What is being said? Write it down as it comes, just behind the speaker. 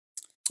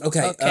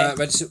Okay, Okay.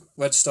 ready to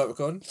start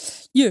recording?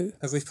 You.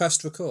 Have we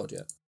pressed record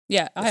yet?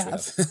 Yeah, I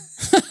Yes,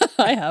 have.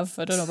 I have.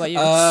 I don't know about you.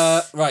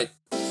 Right.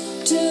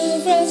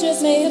 Two friends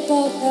just made a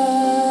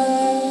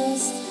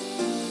podcast.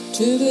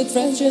 Two good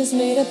friends just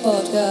made a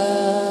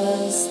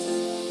podcast.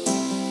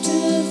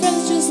 Two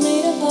friends just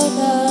made a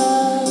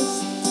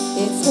podcast.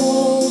 It's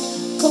called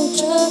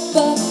Culture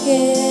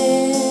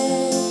Bucket.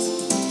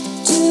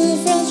 Two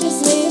friends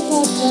just made a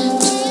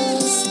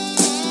podcast.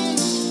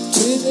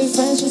 Two good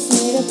friends just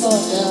made a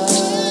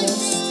podcast.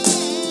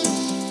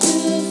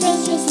 Two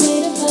friends just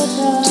made a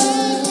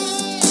podcast.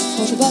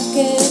 Culture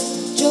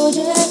Bucket,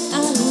 Georgia and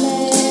Alex.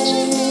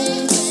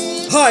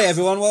 Hi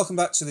everyone, welcome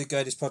back to the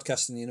greatest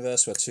podcast in the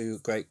universe where two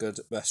great good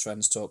best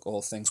friends talk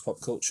all things pop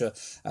culture.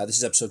 This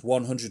is episode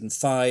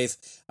 105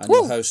 and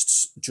your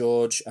hosts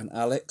George and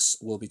Alex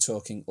will be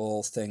talking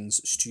all things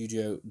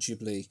Studio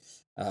Ghibli,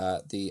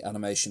 the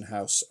animation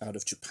house out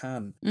of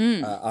Japan.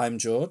 I'm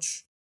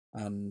George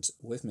and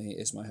with me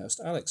is my host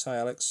Alex. Hi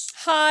Alex.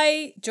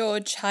 Hi,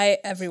 George. Hi,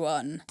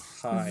 everyone.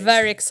 Hi.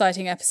 Very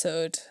exciting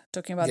episode.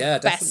 Talking about the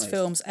best definitely.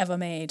 films ever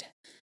made.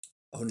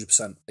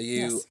 100%. Are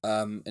you Yes.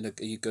 are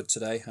you good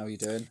today? How are you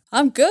doing?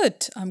 I'm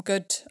good.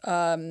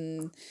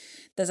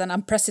 There's an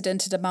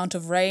unprecedented amount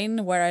of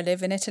rain where I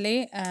live in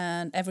Italy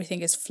and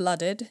everything is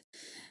flooded.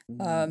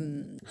 How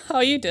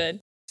are you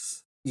doing?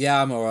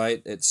 Yeah, I'm all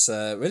right. It's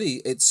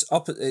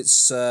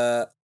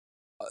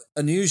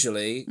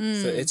unusually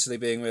for Italy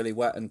being really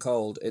wet and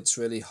cold. It's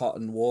really hot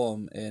and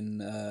warm in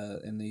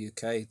the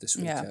UK this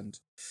weekend.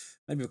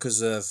 Maybe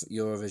because of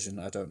Eurovision,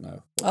 I don't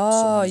know.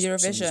 Someone's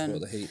Eurovision.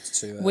 brought the heat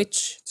to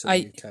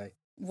the UK.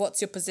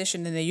 What's your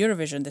position in the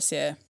Eurovision this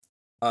year?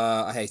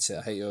 I hate it.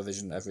 I hate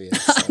Eurovision every year.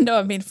 So. No,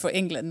 I mean for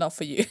England, not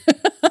for you.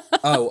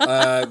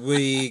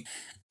 We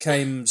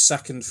came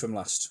second from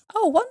last.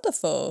 Oh,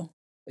 wonderful.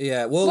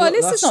 Yeah, well, at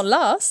least it's not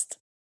last.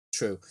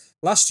 True.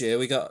 Last year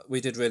we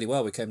did really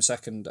well. We came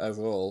second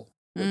overall,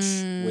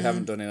 which we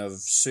haven't done in a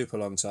super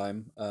long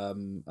time.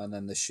 And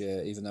then this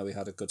year, even though we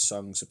had a good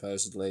song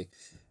supposedly,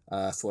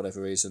 for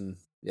whatever reason,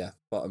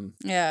 bottom.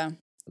 Yeah.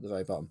 At the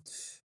very bottom.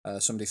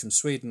 Somebody from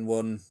Sweden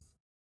won.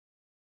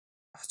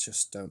 I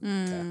just don't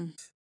care.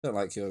 Don't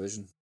like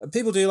Eurovision.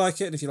 People do like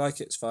it, and if you like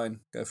it, it's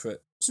fine. Go for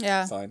it.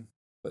 It's fine.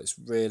 But it's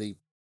really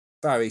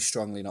very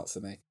strongly not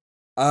for me.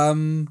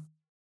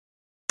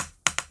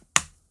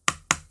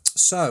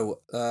 So,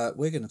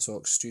 we're going to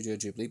talk Studio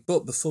Ghibli,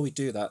 but before we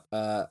do that,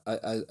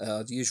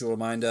 the usual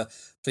reminder,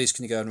 please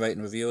can you go and rate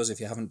and review us if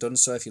you haven't done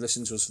so. If you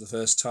listen to us for the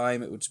first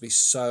time, it would be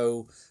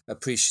so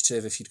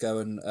appreciative if you'd go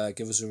and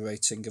give us a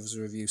rating, give us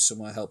a review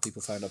somewhere, help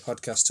people find our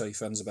podcast, tell your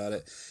friends about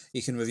it.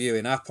 You can review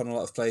in app on a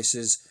lot of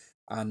places,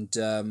 and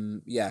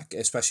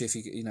especially if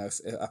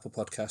Apple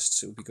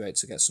Podcasts, it would be great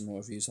to get some more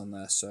reviews on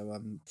there, so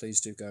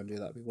please do go and do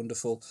that, it'd be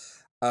wonderful.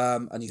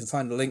 And you can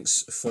find the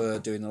links for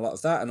doing a lot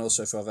of that and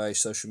also for our various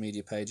social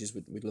media pages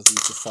we'd love you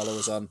to follow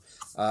us on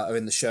are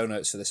in the show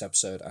notes for this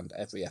episode and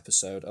every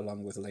episode,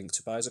 along with a link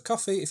to buy us a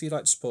coffee if you'd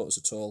like to support us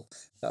at all.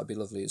 That would be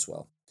lovely as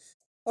well.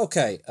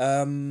 Okay,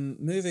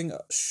 moving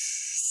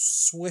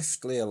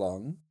swiftly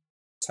along.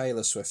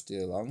 Taylor Swiftly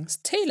along.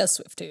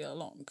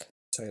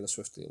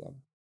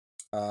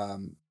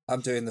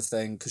 I'm doing the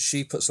thing because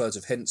she puts loads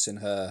of hints in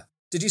her.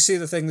 Did you see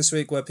the thing this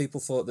week where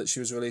people thought that she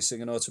was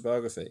releasing an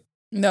autobiography?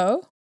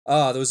 No.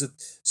 There was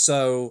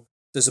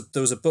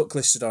a book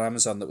listed on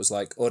Amazon that was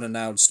like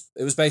unannounced.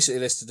 It was basically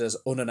listed as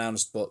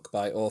unannounced book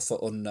by author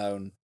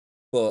unknown,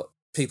 but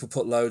people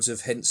put loads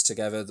of hints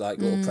together, like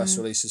little press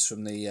releases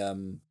from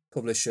the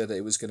publisher that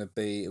it was going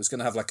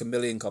to have like a 1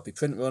 million copy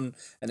print run,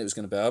 and it was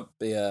going to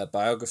be a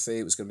biography.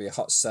 It was going to be a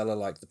hot seller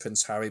like the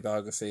Prince Harry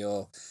biography,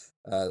 or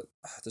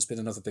there's been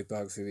another big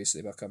biography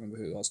recently, but I can't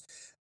remember who it was.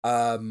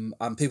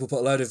 And people put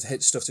a load of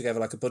hit stuff together,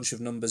 like a bunch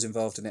of numbers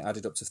involved in it,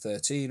 added up to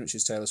 13, which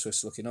is Taylor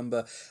Swift's lucky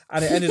number,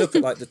 and it ended up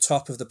at like the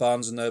top of the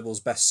Barnes and Noble's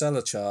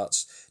bestseller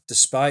charts,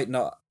 despite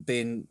not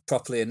being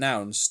properly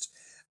announced,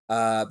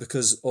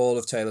 because all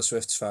of Taylor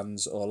Swift's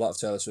fans, or a lot of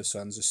Taylor Swift's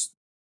fans, just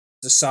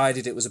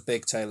decided it was a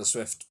big Taylor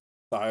Swift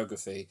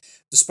biography,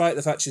 despite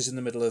the fact she's in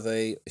the middle of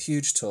a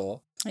huge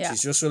tour.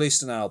 She's just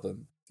released an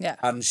album. Yeah.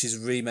 And she's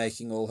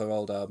remaking all her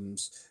old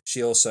albums.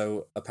 She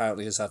also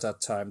apparently has had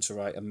time to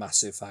write a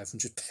massive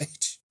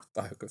 500-page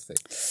biography.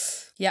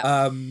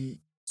 Yeah.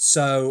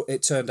 So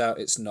it turned out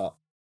it's not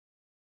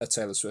a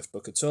Taylor Swift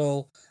book at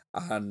all,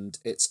 and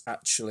it's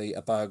actually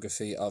a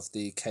biography of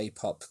the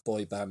K-pop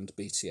boy band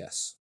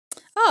BTS.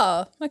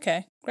 Oh,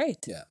 okay.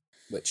 Great. Yeah.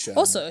 Which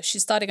also,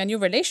 she's starting a new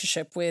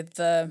relationship with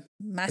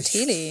Matt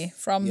Healy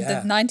from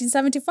the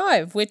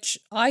 1975, which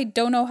I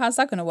don't know how's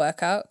that going to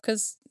work out,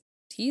 because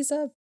he's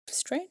a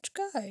strange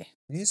guy.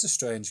 He's a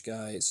strange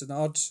guy. It's an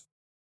odd...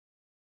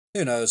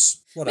 Who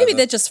knows? Whatever. Maybe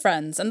they're just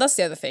friends, and that's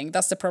the other thing.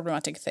 That's the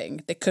problematic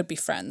thing. They could be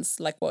friends,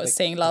 like what I was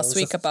saying last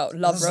week about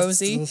Love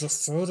Rosie. There was a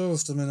photo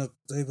of them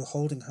they were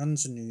holding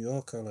hands in New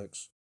York,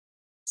 Alex.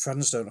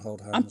 Friends don't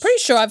hold hands. I'm pretty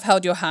sure I've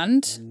held your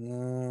hand.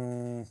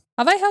 No.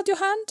 Have I held your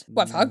hand?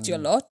 Well, I've hugged you a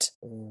lot.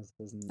 Oh,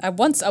 I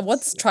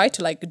once tried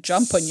to like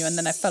jump on you and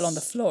then I fell on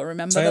the floor.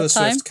 Remember Taylor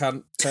that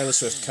time? Taylor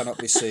Swift cannot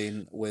be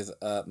seen with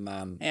a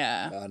man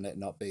and it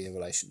not be a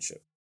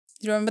relationship.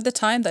 Do you remember the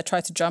time that I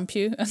tried to jump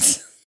you?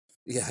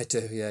 Yeah, I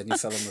do. Yeah, and you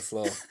fell on the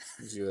floor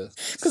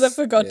because I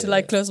forgot to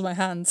like close my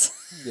hands.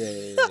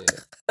 Yeah.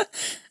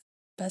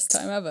 Best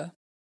time ever.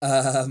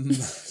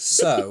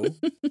 So.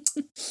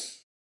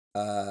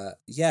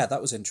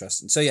 That was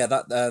interesting. So yeah,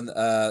 that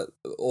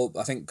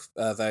I think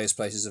various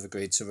places have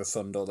agreed to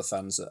refund all the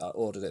fans that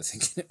ordered it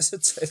thinking it was a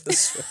Taylor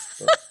Swift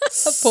book.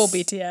 Poor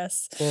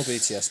BTS. Poor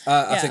BTS.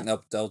 I think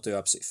they'll do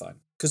absolutely fine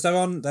because they're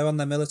on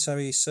their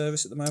military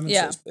service at the moment.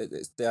 Yeah. So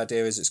the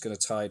idea is it's going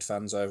to tide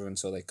fans over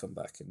until they come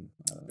back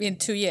in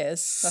 2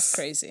 years. That's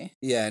crazy.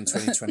 Yeah, in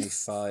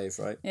 2025,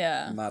 right?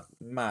 Yeah.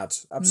 Mad,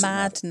 absolute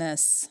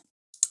madness.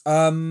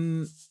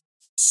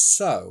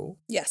 So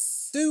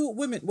yes, do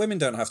women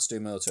don't have to do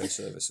military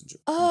service in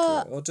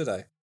Korea, or do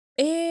they?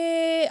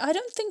 I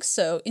don't think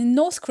so. In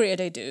North Korea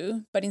they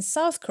do, but in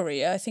South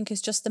Korea I think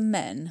it's just the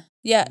men.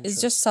 Yeah, it's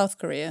just South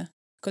Korea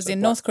because in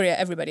North Korea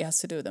everybody has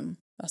to do them.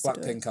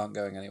 Blackpink aren't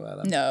going anywhere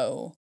then.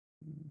 No.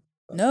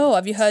 No,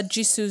 have you heard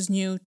Jisoo's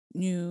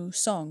new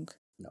song?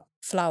 No.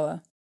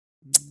 Flower.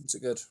 Is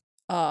it good?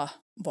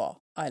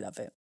 Well, I love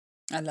it.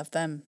 I love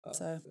them.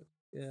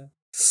 Yeah.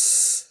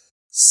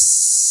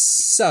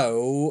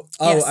 So,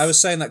 yes. I was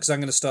saying that because I'm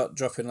going to start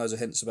dropping loads of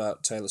hints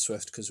about Taylor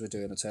Swift because we're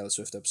doing a Taylor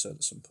Swift episode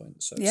at some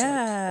point. So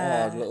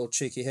it's little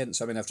cheeky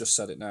hints. I mean, I've just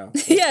said it now.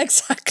 Yeah,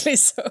 exactly.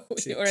 So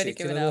you're already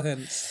giving little out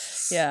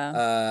hints.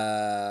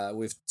 Yeah.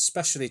 We've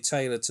specially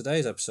tailored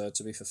today's episode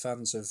to be for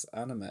fans of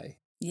anime.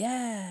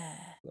 Yeah.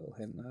 Little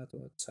hint there.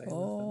 Taylor. I don't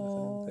know if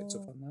anyone picked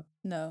up on that.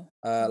 No.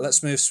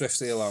 Let's move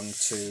swiftly along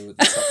to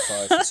the top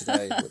 5 for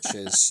today, which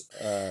is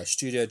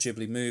Studio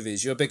Ghibli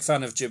movies. You're a big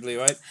fan of Ghibli,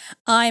 right?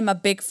 I'm a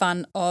big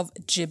fan of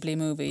Ghibli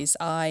movies.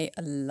 I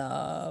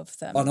love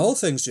them. On all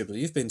things Ghibli,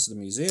 you've been to the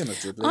Museum of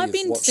Ghibli. I've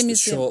been to the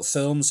museum. Short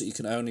films that you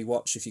can only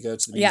watch if you go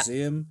to the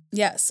museum.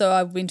 Yeah, so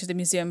I've been to the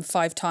museum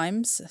 5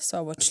 times. So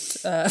I watched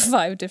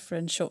 5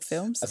 different short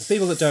films. For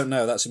people that don't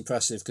know, that's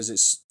impressive because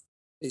it's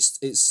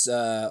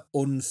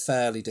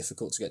unfairly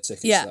difficult to get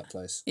tickets to that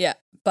place. Yeah,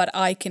 but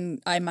I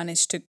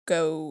managed to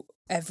go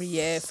every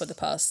year for the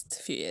past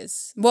few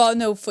years. Well,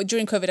 no,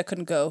 during COVID I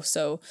couldn't go,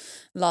 so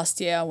last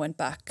year I went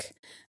back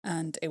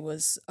and it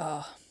was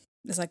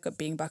it's like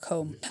being back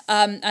home.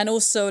 And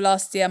also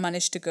last year I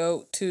managed to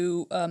go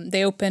to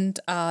they opened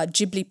a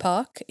Ghibli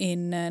park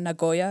in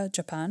Nagoya,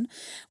 Japan,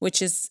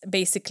 which is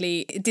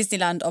basically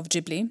Disneyland of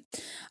Ghibli.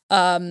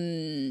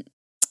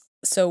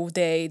 So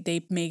they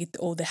made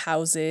all the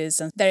houses,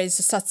 and there is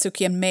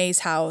Satsuki and Mei's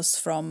house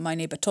from My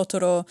Neighbor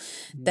Totoro.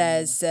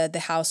 There's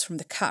the house from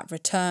The Cat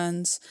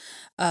Returns.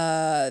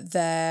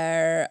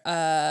 There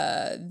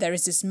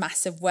is this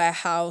massive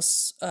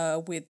warehouse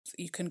with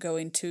you can go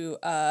into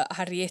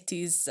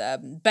Harrietti's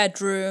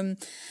bedroom.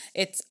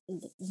 It's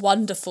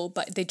wonderful,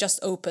 but they just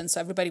opened, so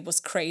everybody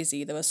was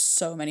crazy. There were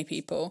so many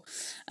people,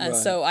 and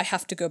so I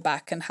have to go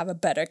back and have a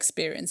better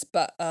experience.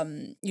 But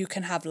you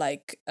can have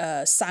like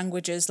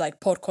sandwiches,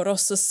 like porco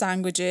rosso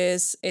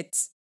sandwiches.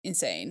 It's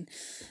insane,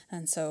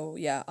 and so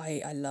yeah,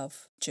 I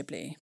love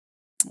Ghibli.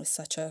 It's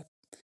such a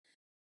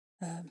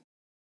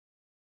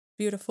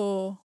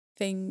beautiful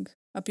thing,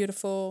 a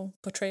beautiful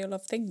portrayal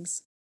of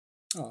things.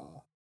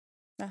 Oh.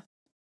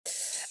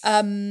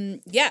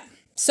 Yeah.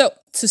 So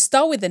to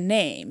start with the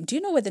name, do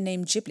you know where the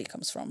name Ghibli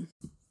comes from?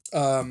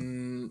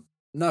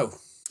 No.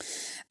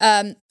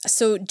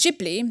 So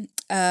Ghibli,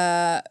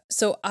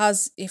 so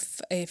as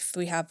if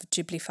we have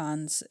Ghibli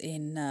fans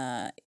in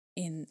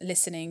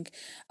listening,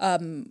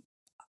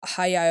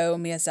 Hayao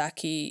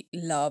Miyazaki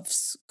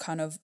loves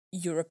kind of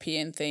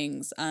European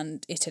things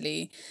and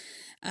Italy.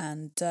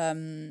 And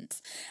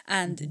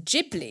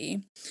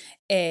Ghibli,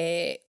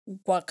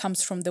 what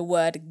comes from the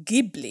word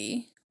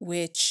Ghibli,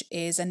 which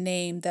is a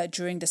name that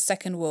during the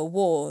Second World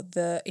War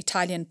the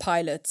Italian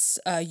pilots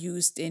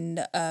used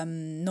in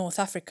North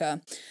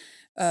Africa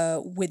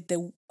with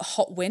the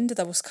hot wind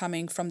that was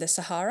coming from the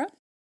Sahara,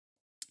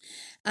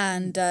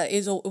 and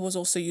it was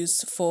also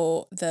used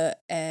for the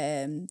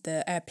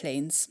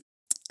airplanes,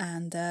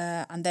 and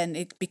then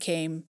it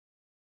became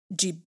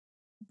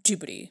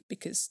Ghibli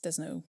because there's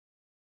no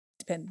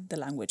depend the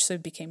language, so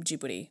it became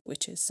Ghibli,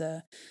 which is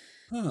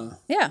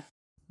yeah.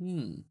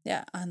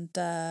 Yeah, and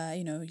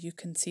you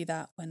can see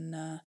that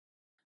when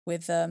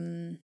with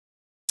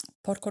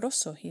Porco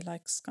Rosso, he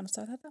likes kind of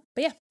stuff like that.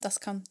 But yeah, that's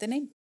kind of the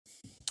name.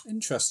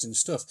 Interesting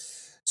stuff.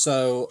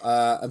 So,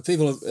 and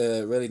people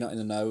are really not in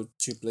the know,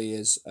 Ghibli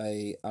is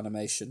a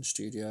animation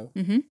studio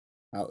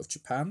out of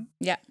Japan.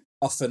 Yeah.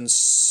 Often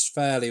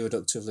fairly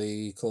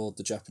reductively called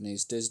the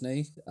Japanese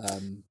Disney.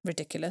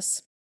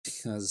 Ridiculous.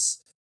 Because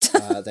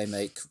they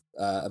make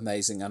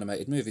amazing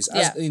animated movies.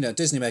 As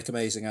Disney make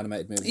amazing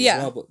animated movies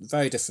as well, but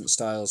very different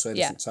styles, very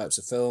different types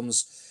of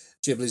films.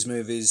 Ghibli's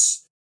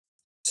movies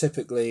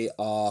typically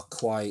are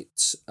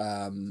quite,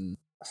 I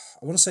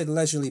want to say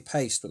leisurely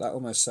paced, but that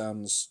almost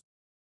sounds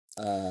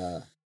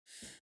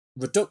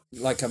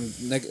like I'm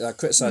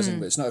criticizing,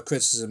 but it's not a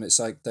criticism. It's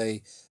like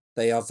they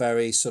are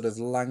very sort of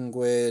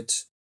languid,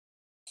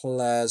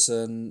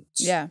 pleasant.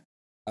 Yeah.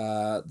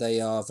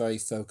 They are very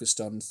focused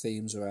on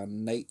themes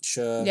around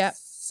nature, Yeah.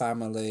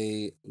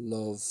 family,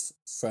 love,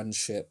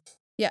 friendship.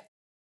 Yeah.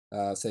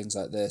 Things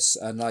like this,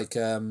 and like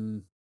air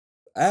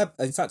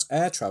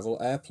travel,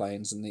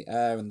 airplanes, and the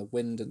air and the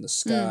wind and the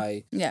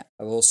sky Yeah.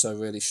 are also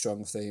really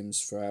strong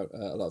themes throughout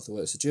a lot of the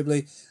works of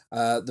Ghibli.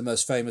 The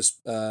most famous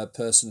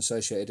person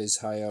associated is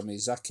Hayao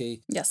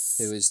Miyazaki, Yes.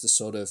 who is the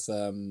sort of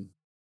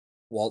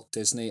Walt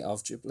Disney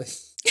of Ghibli.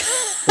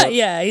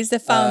 Yeah, he's the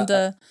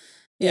founder.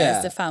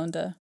 He's the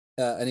founder.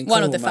 An incredible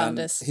One of the man.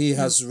 founders. He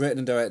has written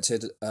and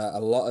directed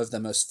a lot of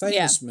their most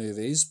famous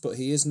movies, but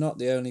he is not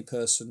the only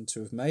person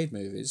to have made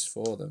movies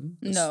for them.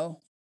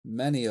 No.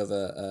 Many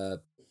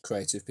other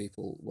creative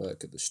people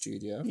work at the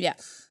studio. Yeah.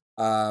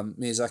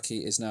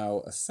 Miyazaki is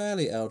now a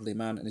fairly elderly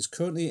man and is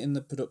currently in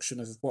the production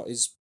of what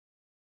is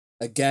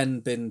again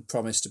been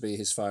promised to be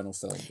his final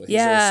film. But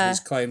he's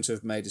claimed to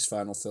have made his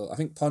final film. I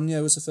think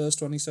Ponyo was the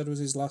first one he said was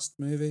his last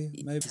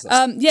movie. Maybe so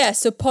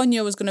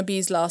Ponyo was going to be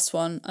his last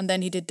one, and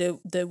then he did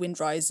the Wind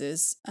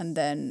Rises, and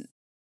then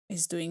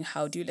he's doing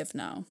How Do You Live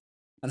Now.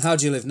 And How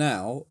Do You Live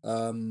Now?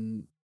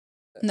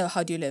 No,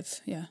 How Do You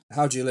Live? Yeah.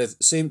 How Do You Live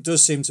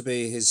does seem to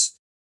be his.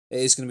 It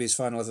is going to be his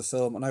final ever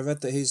film, and I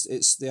read that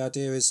the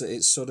idea is that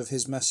it's sort of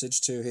his message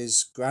to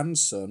his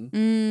grandson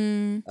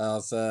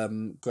of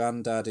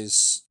granddad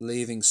is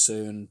leaving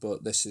soon,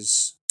 but this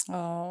is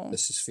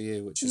for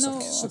you, which is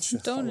like such a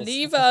don't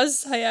leave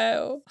us,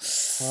 Hayao.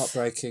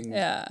 Heartbreaking.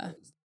 Yeah.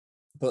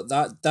 But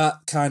that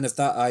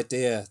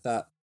idea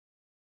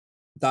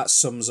that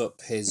sums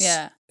up his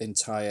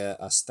entire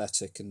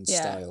aesthetic and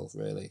style,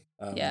 really.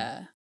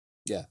 Yeah.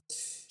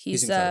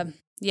 He's incredible.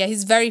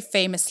 He's very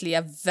famously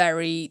a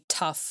very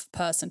tough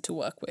person to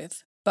work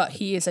with, but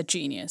he is a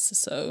genius.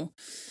 So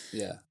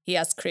he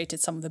has created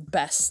some of the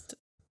best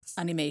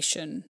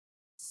animation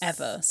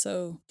ever.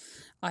 So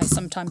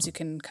sometimes you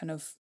can kind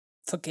of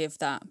forgive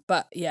that,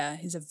 but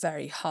he's a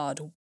very hard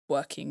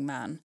working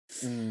man.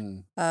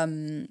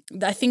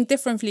 I think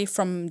differently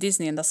from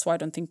Disney, and that's why I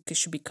don't think it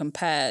should be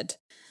compared.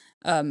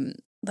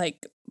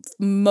 Like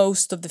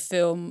most of the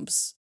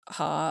films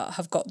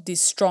have got these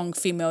strong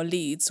female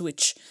leads,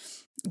 which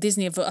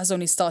Disney has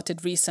only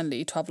started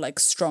recently to have like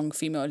strong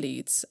female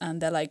leads, and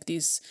they're like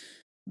these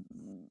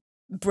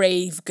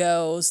brave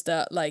girls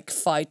that like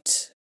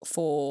fight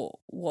for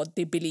what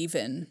they believe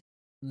in.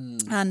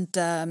 And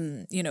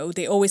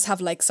they always have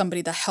like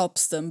somebody that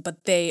helps them,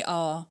 but they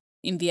are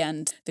in the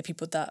end the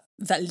people that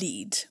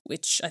lead,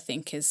 which I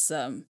think is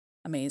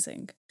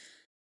amazing.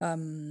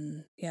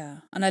 And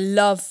I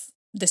love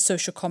the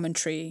social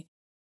commentary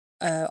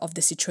of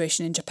the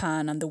situation in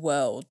Japan and the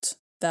world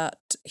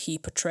that he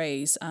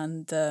portrays,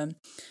 and and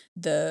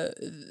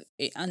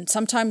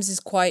sometimes is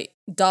quite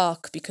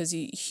dark because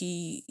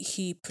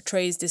he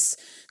portrays this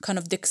kind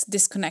of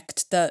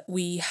disconnect that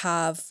we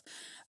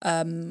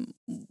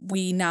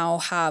now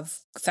have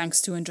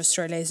thanks to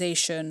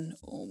industrialization,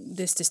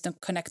 this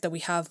disconnect that we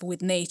have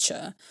with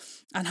nature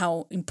and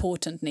how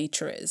important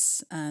nature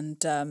is,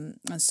 and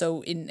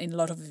so in a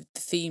lot of the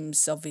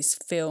themes of his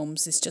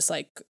films, it's just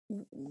like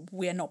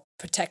we are not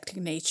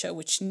protecting nature,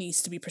 which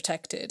needs to be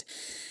protected,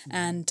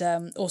 and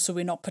also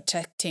we're not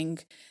protecting.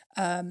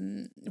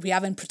 We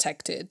haven't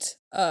protected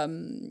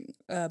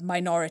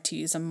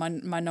minorities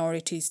and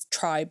minorities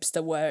tribes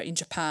that were in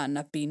Japan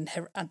have been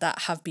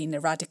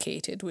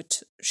eradicated,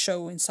 which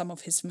show in some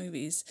of his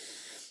movies,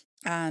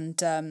 and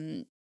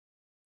the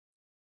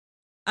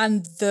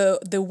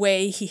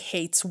way he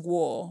hates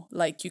war,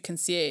 like you can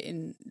see it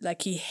in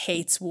like he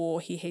hates war,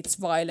 he hates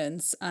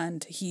violence,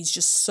 and he's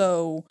just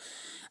so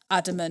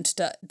adamant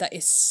that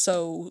is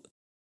so.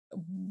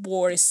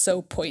 War is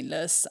so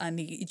pointless, and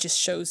he just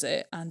shows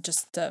it, and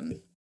just I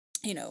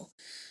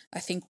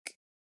think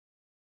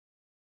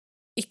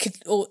it could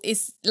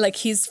it's like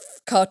his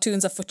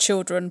cartoons are for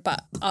children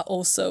but are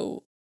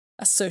also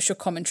a social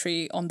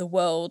commentary on the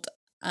world,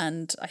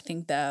 and I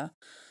think they're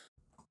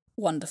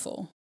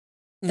wonderful.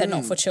 They're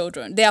not for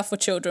children. They are for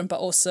children, but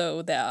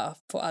also they are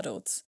for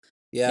adults.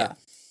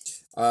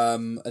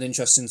 An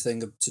interesting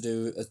thing to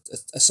do,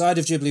 a side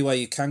of Ghibli where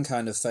you can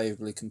kind of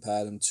favourably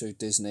compare them to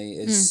Disney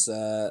is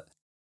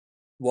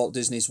Walt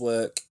Disney's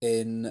work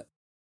in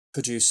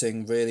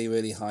producing really,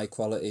 really high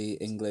quality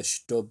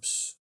English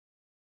dubs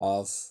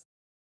of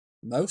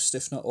most,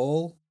 if not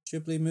all,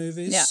 Ghibli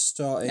movies,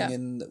 starting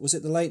in, was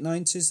it the late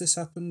 90s this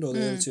happened, or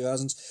the early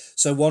 2000s?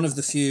 So one of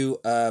the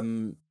few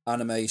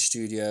anime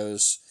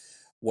studios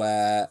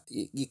where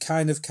you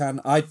kind of can.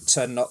 I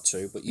tend not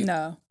to, but you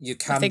can.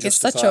 I think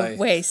justify... it's such a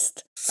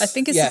waste. I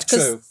think it's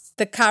because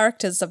the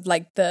characters of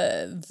like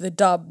the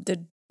dub,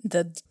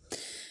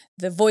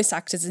 the voice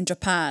actors in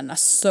Japan are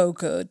so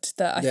good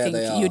that I think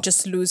you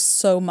just lose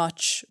so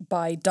much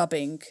by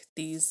dubbing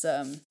these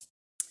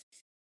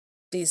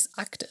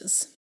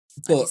actors.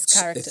 But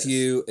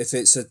if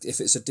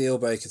it's a deal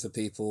breaker for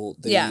people,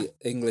 the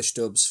English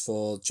dubs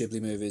for Ghibli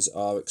movies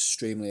are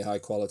extremely high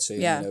quality.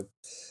 Yeah. You know,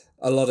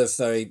 a lot of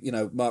very,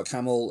 Mark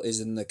Hamill is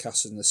in the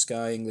Cast in the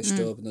Sky English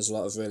dub, and there's a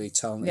lot of really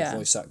talented Yeah.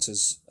 voice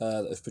actors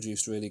that have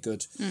produced really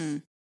good,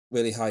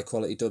 really high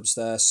quality dubs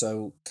there.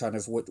 So kind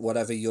of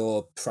whatever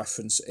your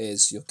preference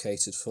is, you're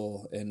catered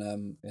for in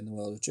the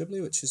world of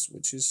Ghibli, which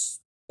is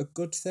a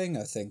good thing.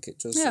 I think it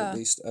does at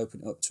least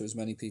open it up to as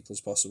many people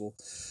as possible.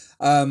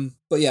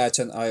 But yeah,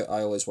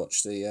 I always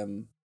watch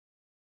the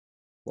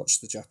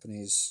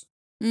Japanese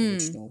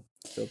original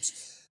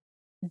dubs.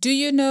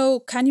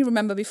 Can you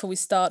remember before we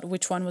start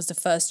which one was the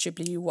first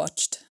Ghibli you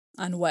watched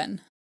and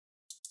when?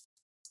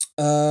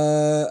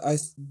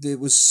 It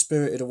was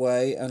Spirited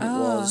Away, and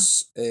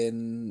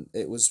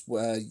it was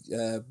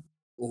a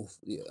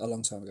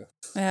long time ago.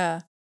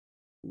 Yeah.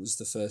 It was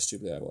the first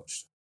Ghibli I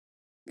watched.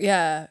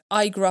 Yeah,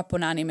 I grew up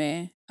on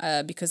anime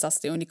because that's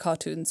the only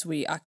cartoons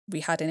we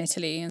had in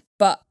Italy.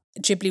 But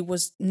Ghibli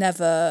was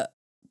never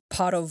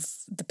part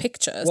of the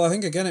pictures. Well, I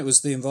think again it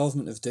was the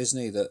involvement of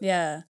Disney that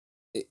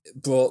it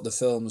brought the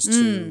films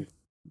to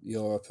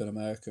Europe and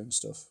America and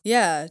stuff.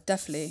 Yeah,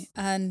 definitely.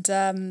 And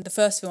the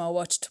first film I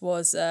watched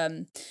was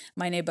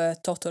My Neighbor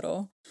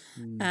Totoro.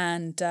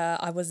 And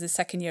I was the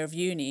second year of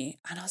uni,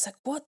 and I was like,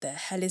 what the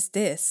hell is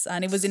this?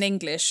 And it was in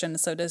English, and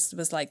so this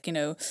was like,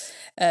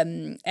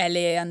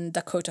 Ellie and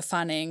Dakota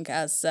Fanning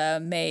as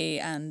May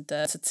and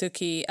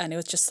Satsuki, and it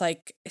was just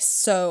like,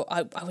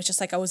 I was just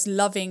like, I was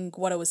loving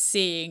what I was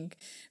seeing,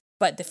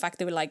 but the fact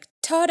they were like,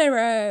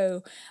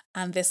 Totoro,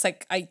 and this,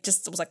 like, I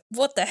just was like,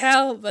 what the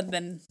hell? But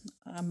then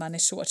I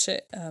managed to watch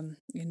it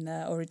in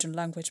original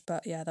language,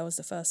 but yeah, that was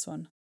the first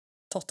one.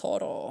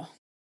 Totoro.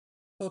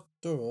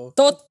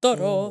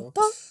 Totoro.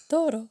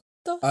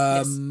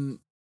 Yes.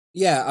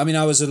 Yeah, I mean,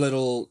 I was a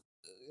little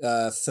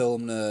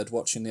film nerd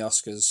watching the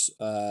Oscars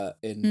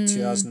in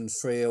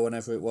 2003 or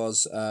whenever it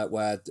was,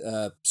 where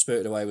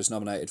Spirited Away was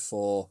nominated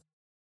for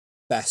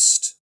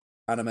Best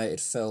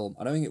Animated Film.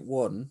 I don't think it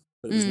won,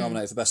 but it was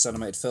nominated for Best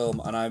Animated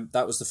Film, and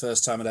that was the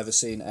first time I'd ever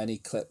seen any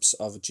clips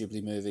of a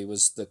Ghibli movie,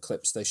 was the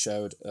clips they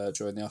showed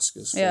during the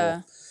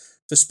Oscars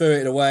for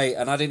Spirited Away,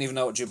 and I didn't even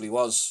know what Ghibli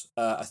was,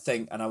 I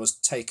think, and I was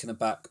taken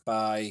aback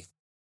by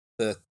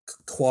the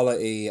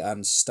quality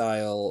and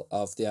style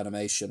of the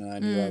animation, and I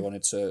knew I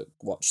wanted to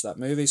watch that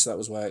movie, so that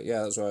was where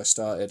I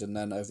started, and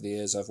then over the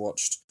years I've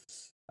watched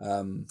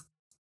a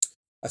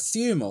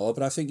few more,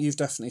 but I think you've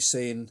definitely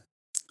seen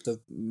the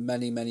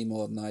many, many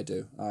more than I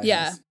do.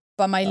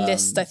 But my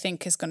list, I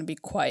think, is going to be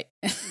quite...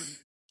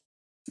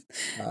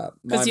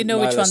 Because you know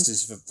my which list ones...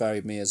 is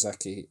very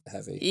Miyazaki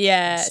heavy.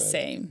 Yeah,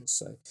 same.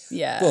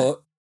 Yeah.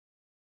 But...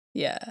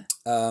 Yeah.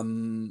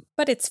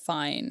 But it's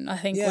fine. I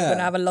think we're going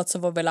to have lots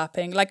of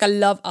overlapping. Like, I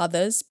love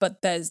others,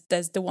 but there's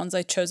the ones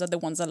I chose are the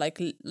ones I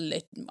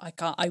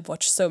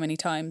watch so many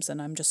times,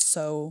 and I'm just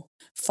so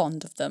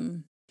fond of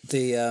them.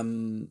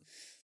 When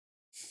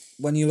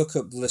you look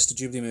up the list of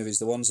Ghibli movies,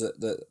 the ones that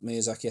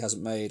Miyazaki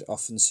hasn't made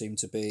often seem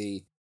to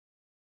be,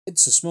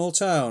 it's a small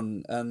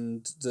town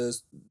and the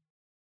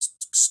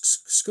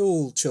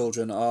school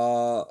children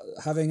are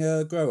having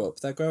a grow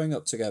up. They're growing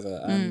up together,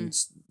 and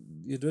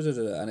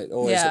and it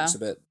always looks a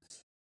bit.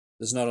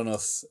 There's not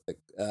enough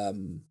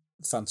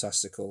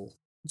fantastical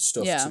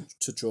stuff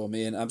to draw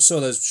me in. I'm sure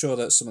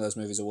that some of those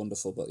movies are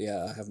wonderful, but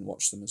I haven't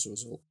watched them as a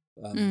result.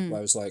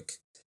 Whereas, like,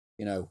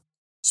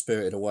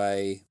 Spirited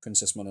Away,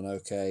 Princess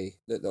Mononoke,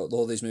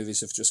 all these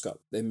movies have just got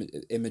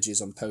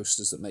images on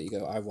posters that make you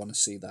go, I want to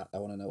see that. I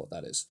want to know what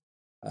that is.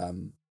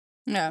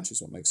 Which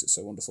is what makes it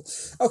so wonderful.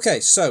 Okay,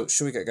 so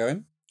should we get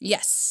going?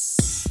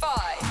 Yes. 5,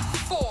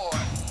 4,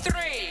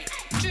 3,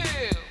 2,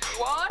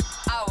 1.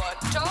 Our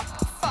top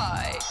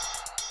 5.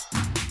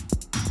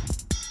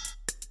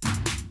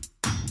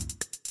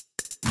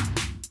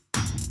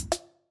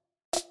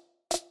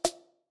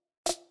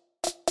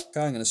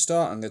 Okay, I'm going to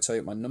start. I'm going to tell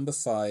you what my number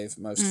 5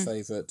 most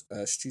favourite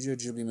Studio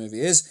Ghibli movie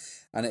is,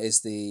 and it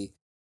is the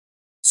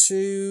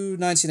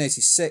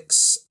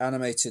 1986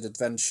 animated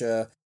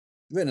adventure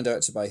written and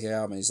directed by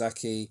Hayao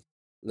Miyazaki,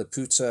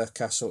 Laputa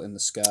Castle in the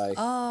Sky.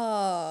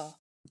 Oh,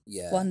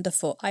 yeah,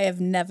 wonderful. I have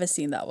never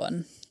seen that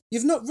one.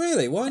 You've not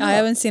really? Why not? I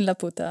haven't seen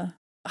Laputa.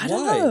 I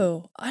don't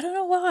know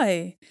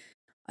why.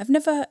 I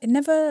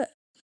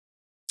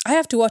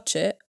have to watch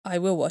it. I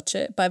will watch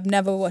it, but I've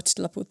never watched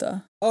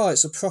Laputa. Oh,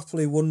 it's a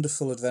properly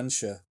wonderful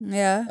adventure.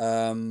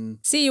 Yeah.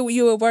 See,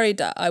 you were worried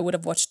that I would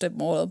have watched them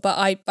all, but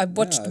I've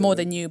watched more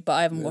than you, but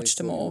I haven't watched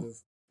them all.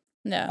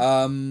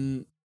 Yeah.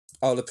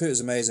 Laputa is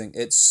amazing.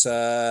 It's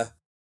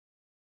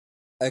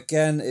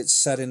again, it's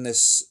set in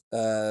this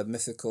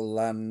mythical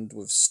land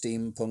with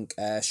steampunk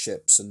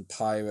airships and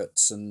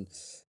pirates and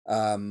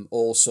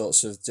all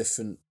sorts of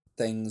different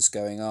things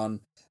going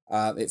on.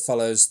 It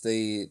follows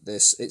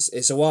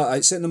it's a while.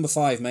 It's at number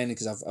 5 mainly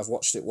because I've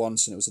watched it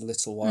once and it was a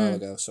little while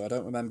ago, so I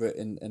don't remember it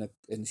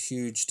in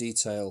huge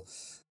detail.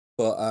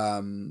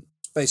 But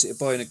basically, a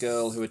boy and a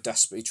girl who are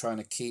desperately trying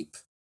to keep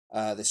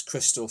this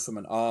crystal from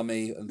an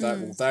army and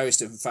various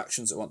different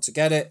factions that want to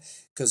get it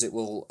because it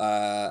will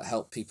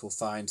help people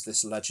find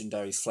this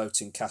legendary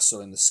floating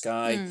castle in the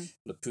sky,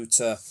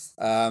 Laputa.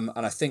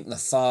 And I think the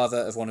father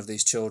of one of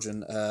these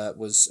children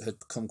had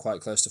come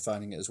quite close to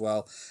finding it as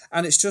well.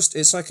 And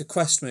it's like a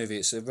quest movie.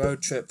 It's a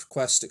road trip,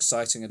 quest,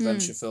 exciting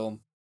adventure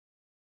film.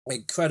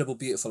 Incredible,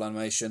 beautiful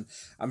animation.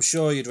 I'm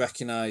sure you'd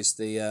recognise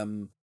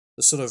the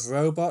sort of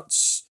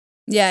robots.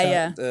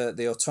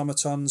 The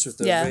automatons with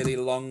the really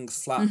long,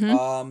 flat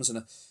arms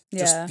and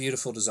just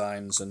beautiful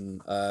designs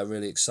and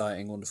really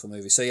exciting, wonderful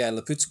movie. So yeah,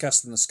 Laputa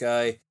Castle in the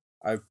Sky,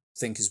 I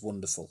think is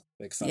wonderful.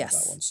 Big fan of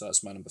that one. So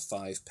that's my number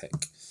 5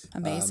 pick.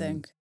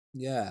 Amazing.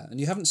 Yeah, and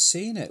you haven't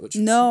seen it, which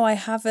no, I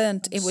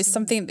haven't. It was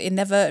something. It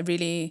never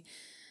really.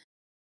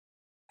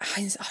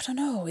 I don't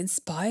know,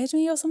 inspired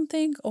me or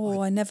something,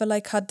 or I never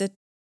had the.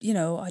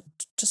 I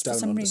just don't for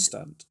some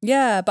understand. reason.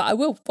 Yeah, but I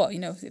will. But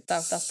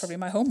that's probably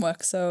my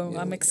homework. So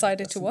I'm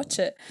excited to watch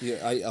it.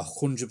 Yeah, I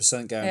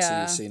 100% guarantee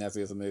you've seen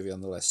every other movie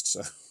on the list.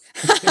 So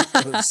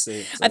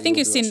I think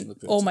you've seen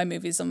all my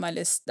movies on my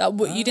list.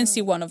 You didn't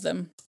see one of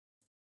them.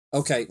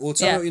 Okay, well,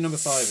 tell me what your number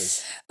 5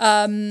 is.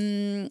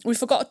 We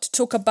forgot to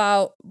talk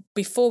about,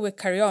 before we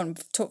carry on,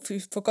 we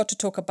forgot to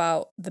talk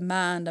about the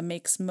man that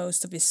makes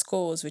most of his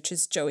scores, which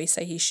is Joe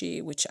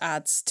Hisaishi, which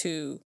adds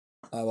to...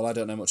 Oh, well, I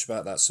don't know much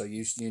about that, so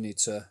you need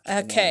to...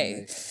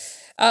 Okay.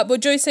 But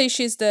Joe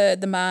Hisaishi is the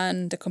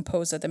man, the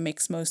composer that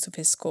makes most of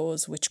his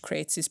scores, which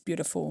creates this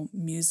beautiful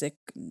music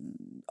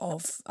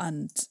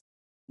and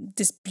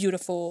this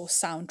beautiful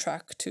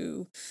soundtrack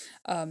to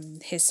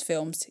his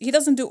films. He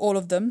doesn't do all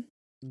of them.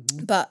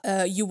 But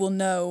you will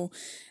know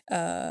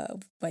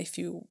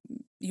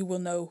you will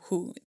know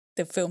who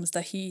the films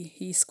that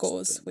he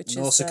scores, which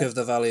Nausicaa of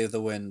the Valley of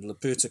the Wind,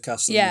 Laputa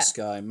Castle in the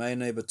Sky, My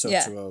Neighbor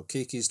Totoro,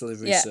 Kiki's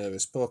Delivery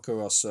Service, Porco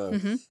Rosso,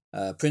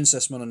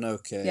 Princess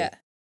Mononoke,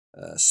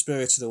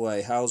 Spirited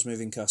Away, Howl's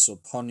Moving Castle,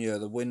 Ponyo,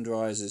 The Wind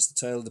Rises, The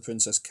Tale of the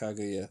Princess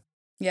Kaguya.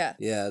 Yeah,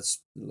 it's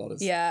a lot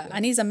of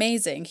and he's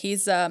amazing.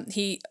 He's I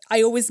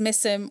always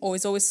miss him, or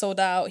he's always sold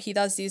out. He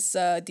does these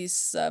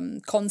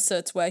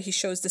concerts where he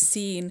shows the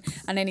scene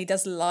and then he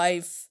does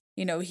live.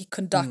 He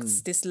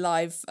conducts this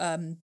live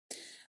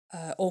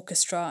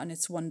orchestra, and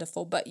it's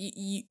wonderful. But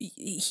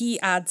he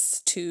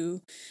adds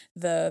to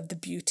the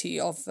beauty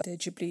of the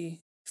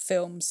Ghibli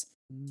films.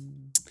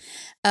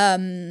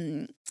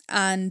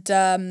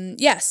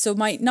 So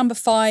my number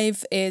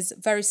 5 is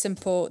very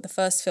simple. The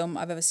first film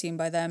I've ever seen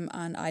by them,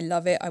 and I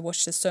love it. I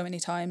watched it so many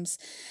times,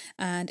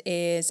 and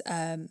is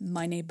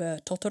My Neighbor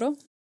Totoro,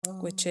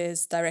 which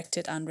is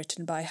directed and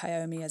written by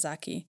Hayao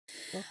Miyazaki.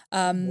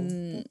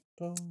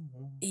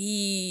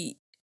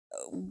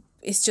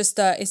 It's just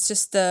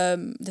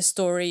the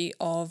story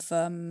of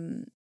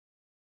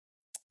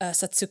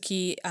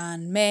Satsuki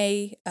and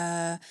Mei.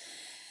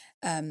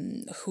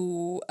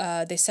 Who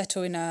they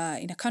settle in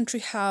a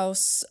country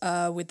house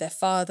with their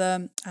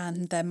father,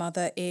 and their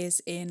mother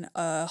is in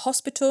a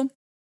hospital,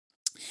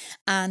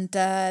 and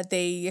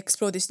they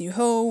explore this new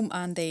home,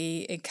 and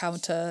they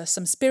encounter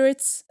some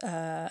spirits,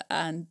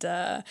 and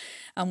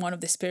one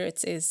of the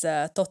spirits is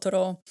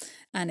Totoro,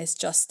 and it's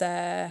just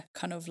their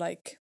kind of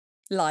like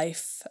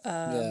life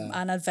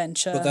and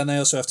adventure. But then they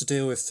also have to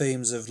deal with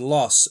themes of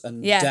loss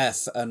and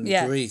death and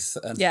grief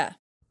and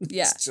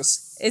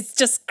it's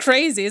just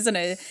crazy, isn't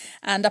it?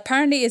 And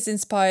apparently it's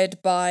inspired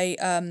by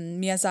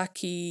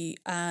Miyazaki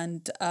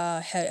and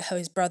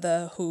his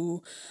brother,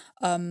 who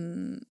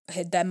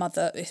their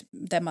mother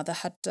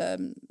had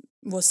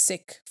was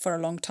sick for a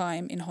long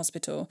time in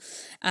hospital,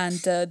 and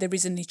the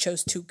reason he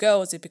chose 2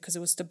 girls is because it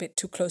was a bit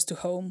too close to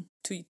home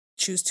to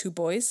choose 2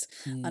 boys,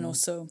 and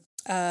also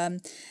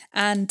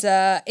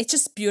it's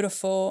just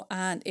beautiful,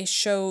 and it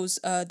shows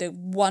the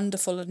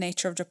wonderful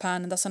nature of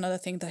Japan, and that's another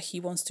thing that he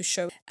wants to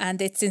show.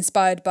 And it's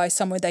inspired by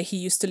somewhere that he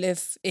used to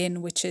live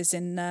in, which is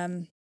in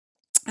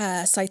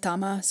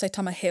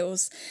Saitama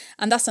Hills,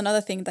 and that's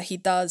another thing that he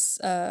does.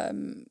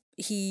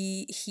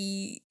 He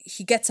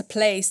gets a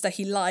place that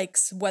he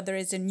likes, whether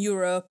it's in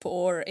Europe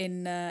or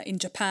in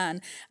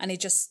Japan, and he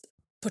just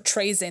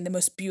portrays it in the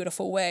most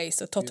beautiful way.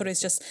 So Totoro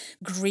is just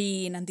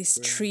green, and these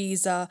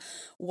trees are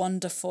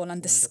wonderful,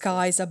 and the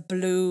skies are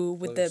blue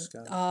with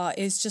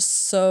it's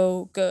just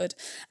so good.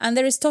 And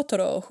there is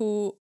Totoro,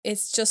 who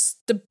is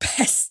just the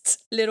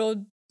best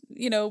little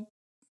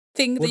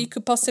thing that you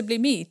could possibly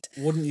meet.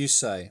 Wouldn't you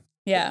say?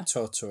 Yeah,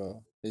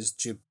 Totoro is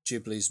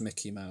Ghibli's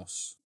Mickey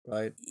Mouse,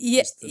 right?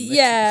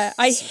 Yeah.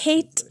 I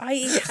hate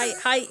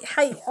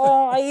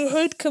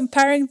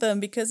comparing them,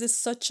 because it's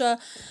such a...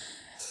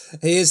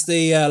 He is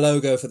the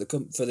logo for the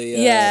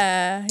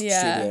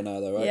studio now,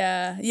 though, right?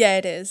 Yeah,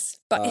 it is.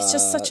 But it's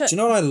just such a... Do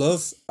you know what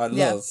I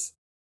love?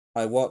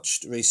 I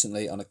watched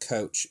recently on a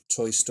coach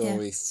Toy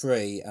Story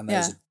 3, and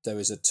there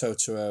is a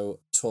Totoro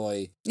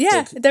toy.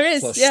 Yeah, there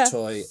is. Plush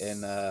toy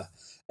in that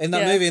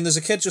movie, and there's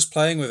a kid just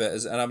playing with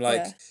it, and I'm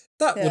like,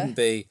 that wouldn't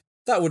be.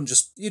 That wouldn't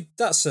just.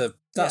 That's a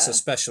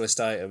specialist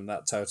item,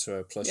 that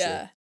Totoro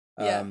plushie.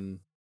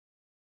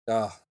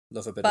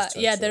 Love a bit of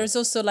Totoro. But there is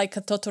also like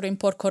a Totoro in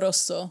Porco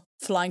Rosso.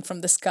 flying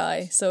from the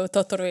sky. So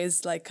Totoro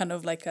is like kind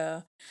of like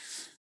a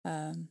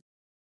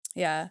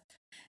yeah,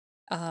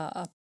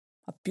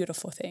 a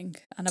beautiful thing.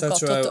 And I've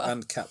got Totoro Totoro.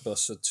 and Cat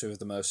Bus are two of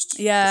the most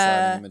Yeah.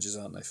 defining images,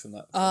 aren't they, from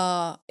that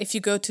film? If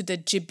you go to the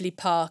Ghibli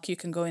park, you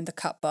can go in the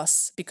cat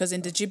bus, because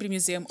in the Ghibli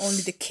museum,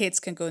 only the kids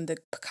can go in the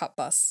cat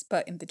bus.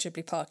 But in the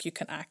Ghibli park, you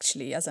can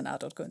actually, as an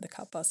adult, go in the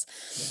cat bus.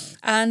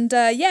 And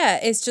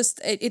it's just,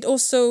 it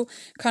also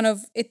kind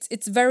of,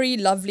 it's very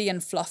lovely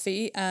and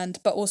fluffy,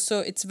 but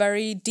also it's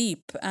very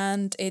deep,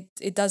 and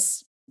it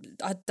does,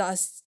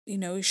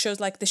 it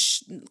shows like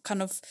this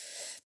kind of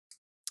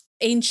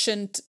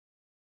ancient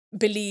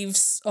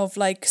beliefs of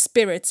like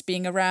spirits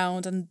being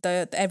around, and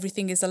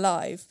everything is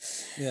alive.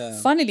 Yeah.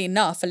 Funnily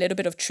enough, a little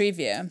bit of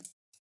trivia.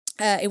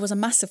 It was a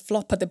massive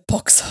flop at the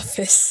box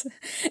office.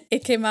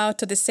 It came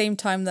out at the same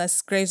time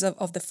as Graves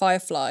of the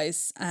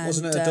Fireflies. And,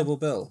 Wasn't it a double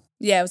bill?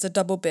 Yeah, it was a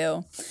double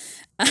bill.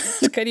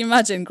 Can you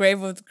imagine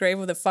Grave of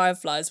the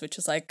Fireflies, which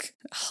is like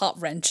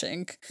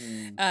heart-wrenching.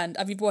 And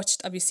have you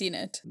seen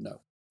it?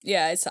 No.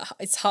 Yeah,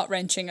 it's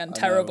heart-wrenching and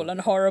terrible and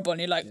horrible,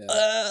 and you're like,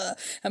 ugh.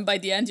 And by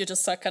the end, you're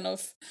just like kind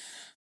of,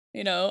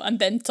 and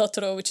then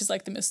Totoro, which is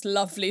like the most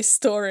lovely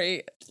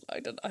story. I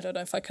don't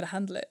know if I could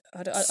handle it.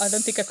 I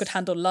don't think I could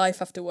handle life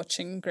after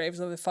watching Graves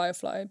of the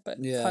Fireflies. But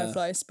one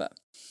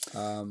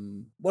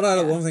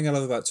thing I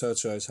love about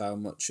Totoro is how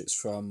much it's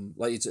from,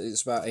 like,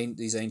 it's about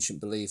these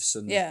ancient beliefs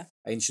and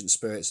ancient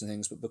spirits and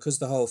things, but because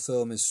the whole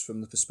film is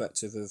from the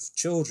perspective of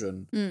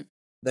children,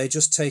 they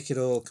just take it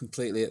all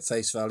completely at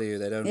face value.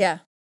 They don't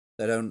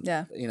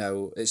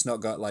it's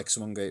not got like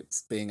someone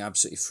being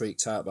absolutely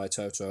freaked out by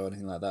Totoro or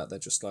anything like that. They're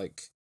just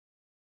like,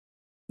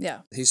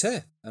 he's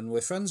here and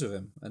we're friends with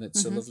him, and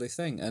it's a lovely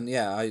thing. And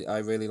I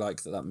really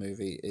like that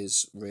movie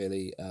is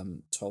really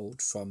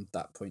told from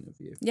that point of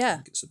view. I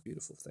think it's a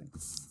beautiful thing.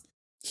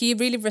 He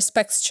really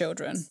respects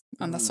children,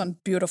 and that's one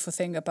beautiful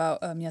thing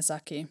about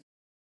Miyazaki.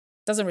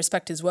 Doesn't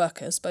respect his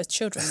workers, but his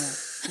children,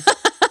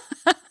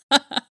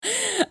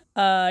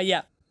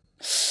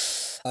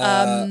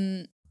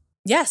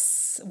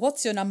 yes.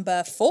 What's your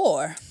number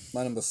 4?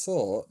 My number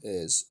 4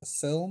 is a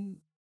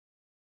film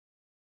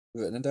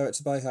written and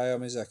directed by Hayao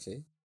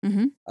Miyazaki.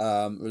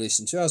 Released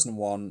in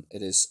 2001.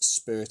 It is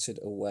Spirited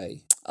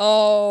Away.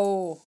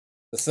 Oh.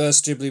 The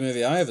first Ghibli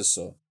movie I ever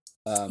saw.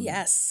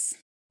 Yes.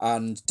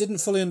 And didn't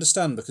fully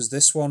understand, because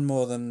this one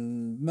more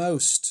than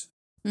most.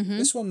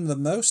 This one the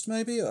most,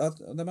 maybe?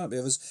 There might be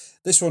others.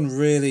 This one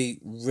really,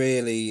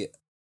 really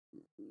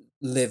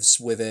lives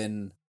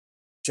within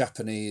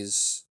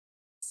Japanese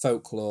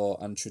folklore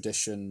and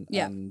tradition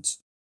and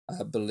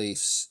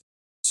beliefs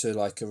to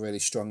like a really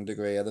strong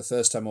degree. The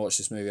first time I watched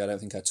this movie, I don't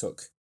think I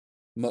took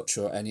much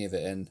or any of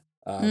it in.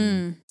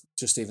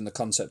 Just even the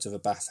concept of a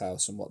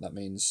bathhouse and what that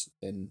means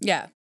in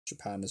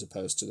Japan as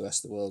opposed to the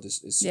rest of the world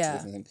is such a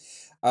different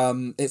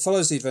thing. It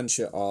follows the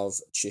adventure of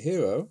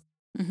Chihiro,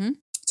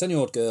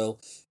 10-year-old girl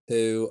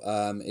who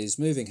is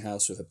moving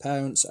house with her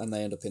parents, and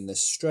they end up in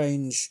this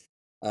strange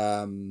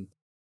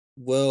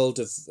world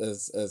of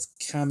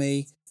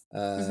kami,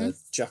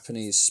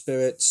 Japanese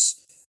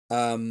spirits,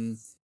 and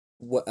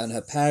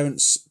her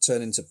parents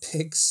turn into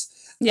pigs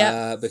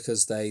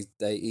because they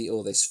eat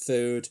all this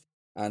food,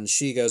 and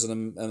she goes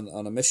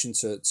on a mission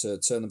to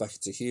turn them back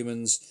into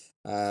humans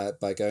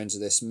by going to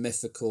this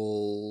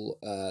mythical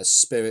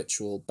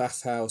spiritual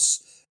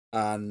bathhouse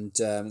and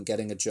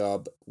getting a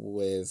job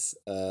with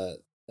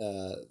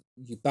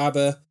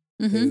Yubaba,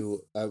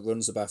 who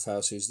runs the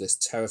bathhouse, who's this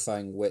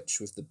terrifying witch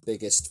with the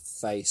biggest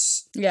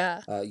face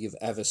you've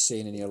ever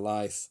seen in your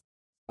life.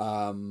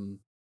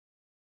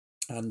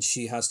 And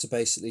she has to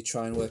basically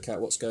try and work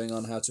out what's going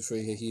on, how to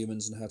free her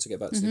humans and how to get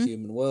back to the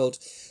human world.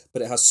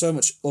 But it has so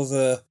much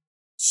other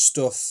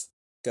stuff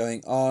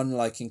going on,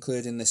 like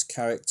including this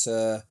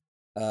character,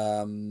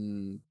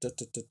 what's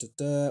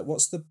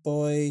the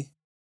boy?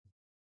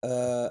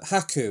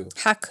 Haku,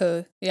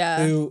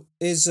 who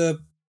is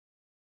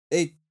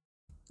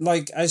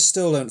I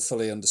still don't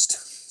fully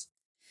understand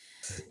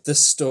the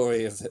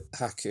story of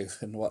Haku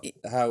and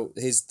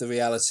the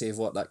reality of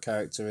what that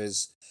character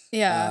is.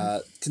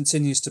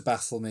 Continues to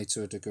baffle me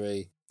to a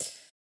degree,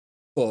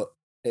 but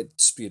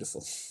it's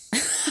beautiful.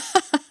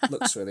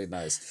 Looks really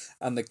nice.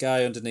 And the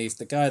guy underneath,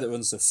 the guy that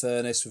runs the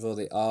furnace with all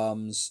the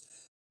arms,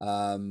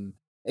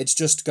 it's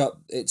just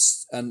got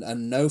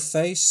and no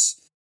face.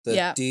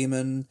 The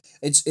demon.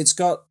 It's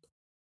got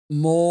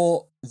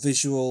more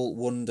visual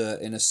wonder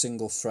in a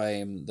single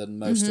frame than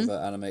most other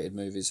animated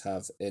movies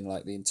have in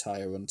like the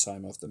entire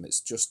runtime of them.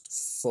 It's just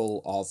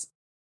full of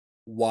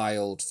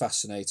wild,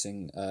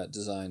 fascinating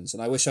designs,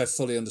 and I wish I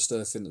fully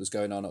understood everything that was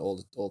going on at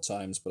all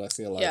times. But I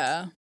feel like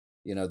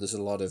there's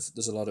a lot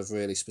of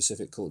really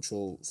specific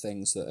cultural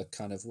things that are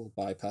kind of will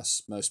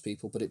bypass most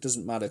people, but it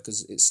doesn't matter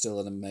because it's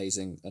still an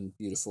amazing and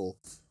beautiful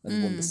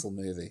and wonderful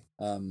movie.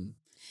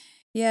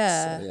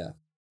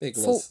 Big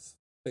love.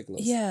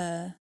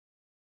 Yeah.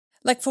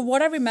 Like, for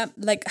what I remember,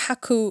 like,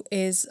 Haku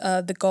is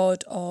the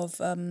god of,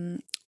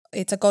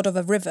 it's a god of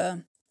a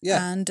river.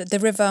 Yeah. And the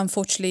river,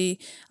 unfortunately,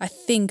 I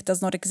think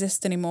does not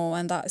exist anymore.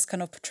 And that is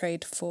kind of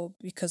portrayed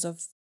because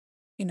of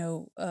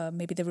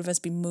maybe the river's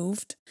been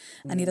moved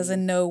and he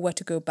doesn't know where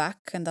to go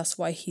back, and that's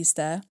why he's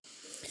there.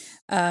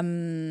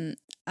 And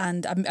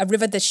a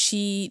river that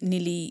she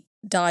nearly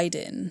died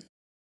in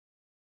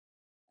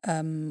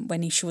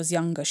when she was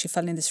younger. She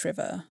fell in this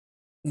river.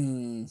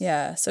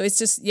 Yeah, so it's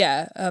just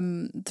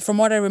from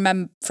what I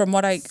remember, from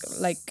what I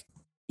like,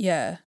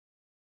 yeah.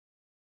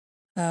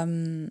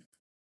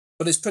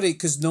 But it's pretty,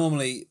 because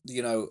normally,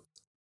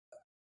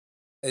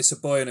 it's a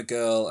boy and a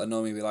girl, and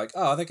normally be like,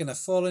 oh, they're gonna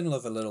fall in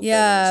love a little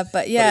Yeah, bit.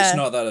 but it's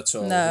not that at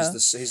all. No.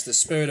 He's the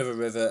spirit of a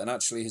river, and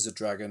actually he's a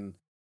dragon.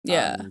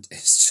 Yeah. And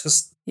it's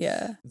just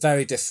Yeah.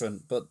 very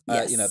different. But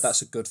Yes.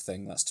 that's a good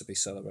thing. That's to be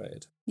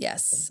celebrated.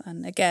 Yes,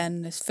 and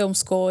again, this film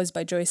score is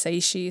by Joe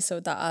Hisaishi, so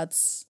that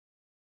adds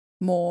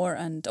more.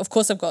 And of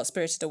course, I've got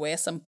Spirited Away at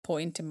some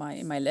point in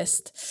my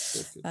list,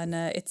 Good. and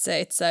it's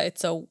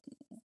a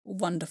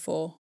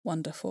wonderful,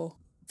 wonderful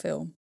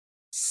film.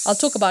 I'll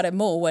talk about it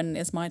more when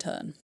it's my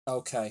turn.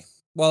 Okay.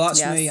 Well, that's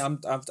Yes. me. I'm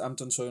done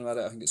talking about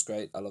it. I think it's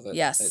great. I love it.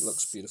 Yes. It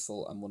looks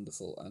beautiful and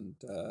wonderful. And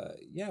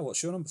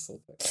what's your number 4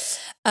 pick?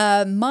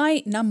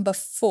 My number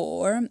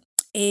 4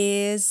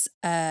 is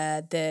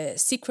The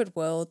Secret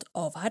World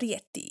of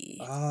Ariete.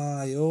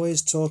 You're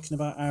always talking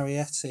about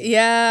Ariete.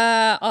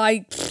 Yeah,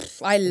 I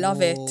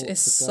love it. All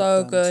It's the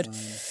so goddamn good. time.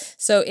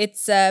 So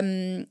it's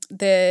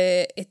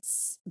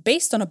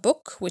based on a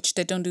book, which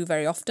they don't do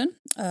very often.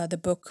 The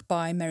book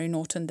by Mary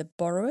Norton, The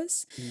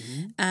Borrowers.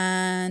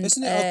 And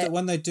Isn't it odd that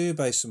when they do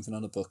base something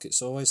on a book,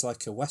 it's always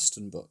like a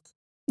Western book?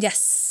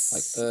 yes.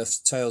 Like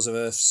Tales of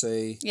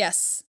Earthsea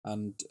Yes.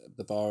 and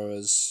The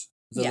Borrowers,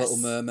 The Yes. Little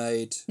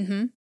Mermaid.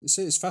 Mm-hmm.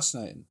 It's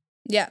fascinating.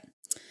 Yeah.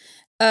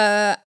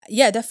 Yeah,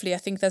 definitely. I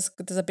think there's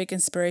a big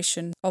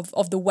inspiration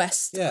of the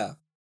West. Yeah.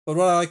 But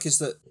what I like is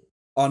that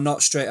are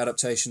not straight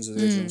adaptations of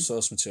the original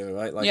source material,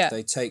 right? Like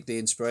they take the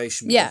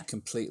inspiration, but they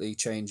completely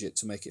change it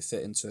to make it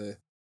fit into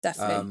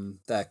Definitely.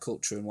 their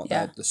culture and what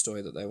the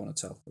story that they want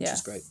to tell, which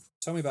is great.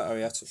 Tell me about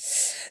Ariete.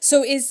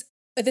 So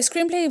the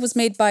screenplay was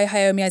made by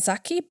Hayao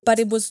Miyazaki, but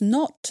it was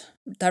not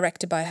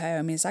directed by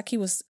Hayao Miyazaki. It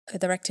was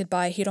directed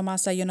by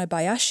Hiromasa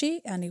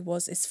Yonebayashi, and it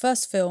was his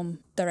first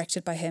film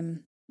directed by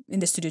him in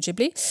the Studio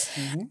Ghibli.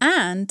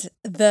 And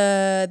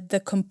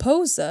the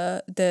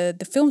composer,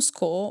 the film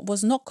score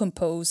was not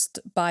composed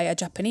by a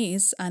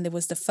Japanese, and it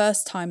was the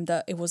first time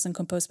that it wasn't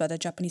composed by the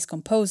Japanese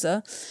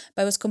composer,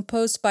 but it was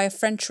composed by a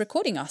French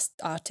recording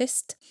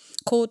artist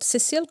called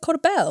Cécile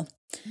Corbel.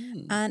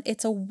 And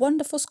it's a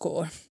wonderful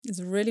score.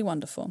 It's really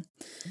wonderful.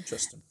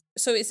 Interesting.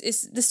 So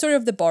it's the story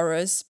of the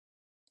borrowers.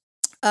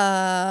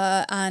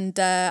 And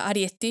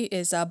Ariete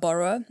is a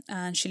borrower,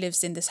 and she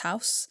lives in this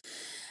house.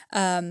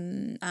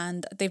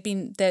 And they've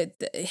been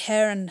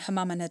her and her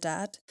mum and her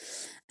dad,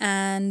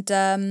 and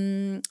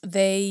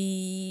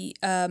they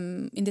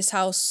in this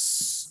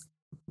house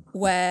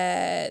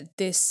where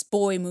this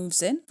boy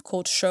moves in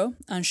called Sho,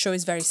 and Sho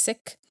is very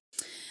sick,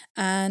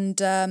 and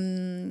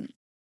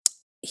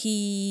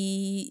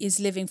he is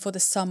living for the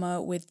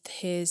summer with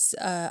his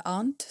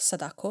aunt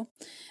Sadako,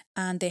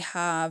 and they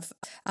have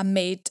a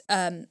maid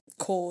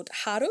called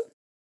Haru,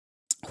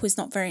 who is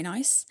not very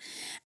nice,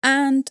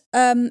 and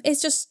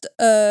it's just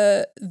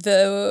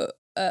the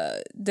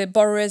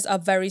borrowers are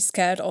very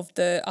scared of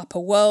the upper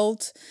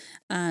world,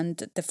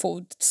 and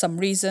for some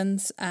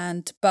reasons,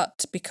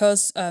 but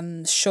because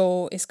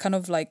Shaw is kind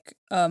of like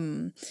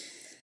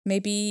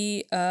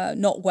maybe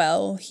not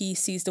well, he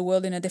sees the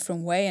world in a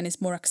different way and is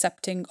more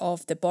accepting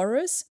of the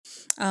borrowers.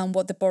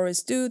 What the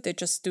borrowers do, they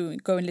just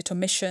go in little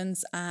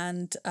missions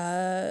and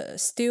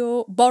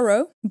steal,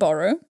 borrow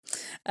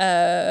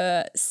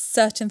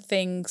certain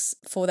things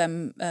for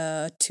them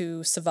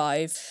to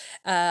survive.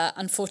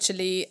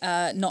 Unfortunately,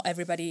 not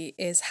everybody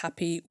is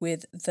happy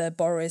with the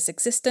borrower's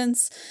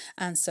existence,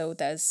 and so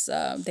there's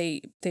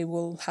they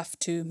will have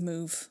to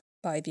move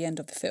by the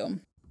end of the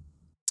film.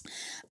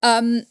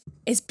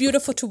 It's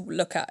beautiful to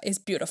look at. It's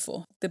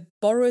beautiful. The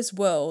borrower's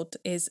world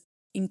is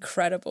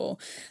incredible.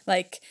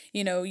 Like,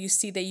 you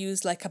see they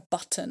use like a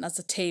button as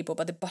a table,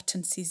 but the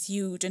button is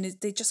huge, and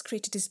they just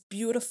created this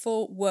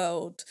beautiful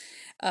world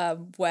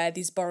where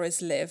these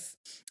borrowers live,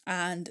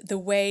 and the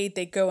way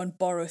they go and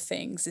borrow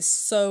things is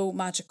so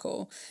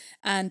magical,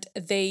 and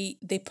they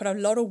put a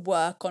lot of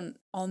work on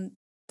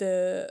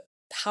the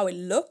how it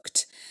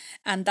looked,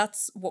 and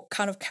that's what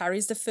kind of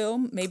carries the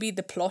film. Maybe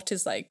the plot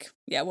is like,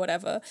 yeah,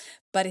 whatever,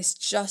 but it's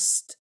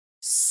just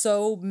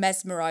so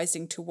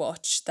mesmerizing to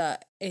watch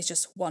that it's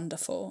just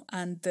wonderful.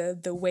 And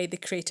the way they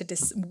created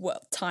this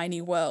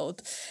tiny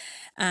world,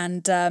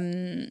 and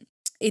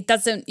it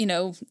doesn't,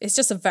 it's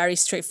just a very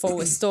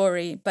straightforward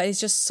story, but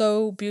it's just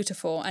so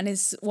beautiful, and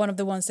it's one of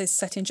the ones that's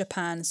set in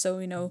Japan, so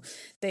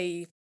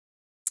the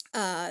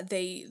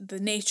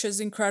nature is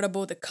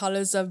incredible, the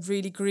colors are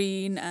really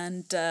green,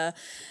 and the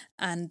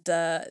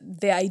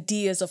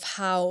ideas of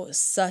how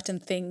certain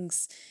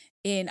things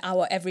in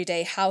our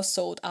everyday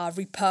household are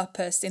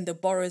repurposed in the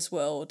borrower's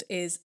world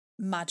is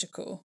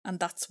magical, and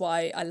that's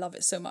why I love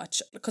it so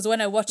much. Because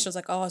when I watched, I was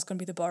like, oh, it's gonna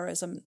be the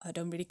borrowers. I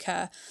don't really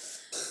care,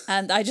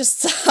 and I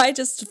just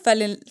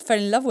fell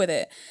in love with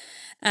it,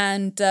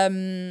 and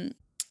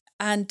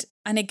and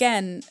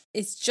again,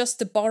 it's just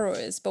the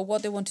borrowers, but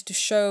what they wanted to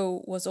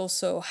show was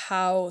also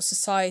how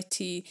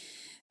society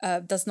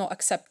does not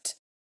accept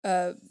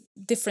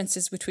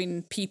differences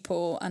between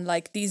people, and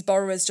like these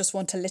borrowers just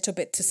want a little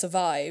bit to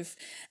survive,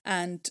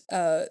 and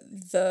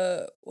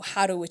the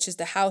Haru, which is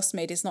the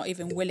housemaid, is not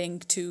even willing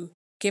to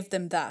give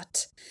them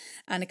that.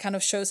 And it kind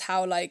of shows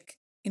how, like,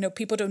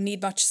 people don't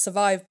need much to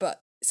survive,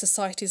 but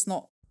society is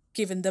not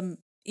giving them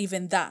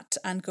even that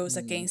and goes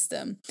against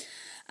them.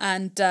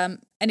 And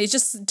it's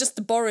just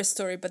the Boris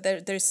story, but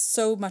there's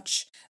so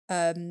much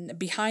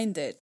behind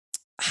it.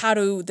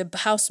 Haru, the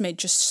housemaid,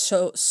 just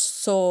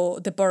saw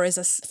the Boris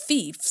as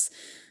thieves,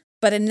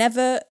 but it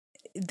never.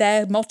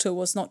 Their motto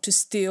was not to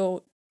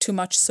steal too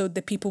much so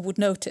the people would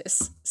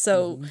notice.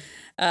 So,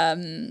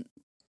 and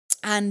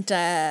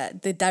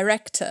the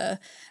director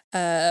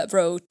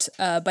wrote,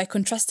 by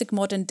contrasting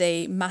modern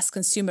day mass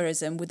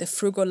consumerism with the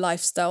frugal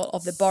lifestyle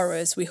of the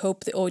borrowers, we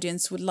hope the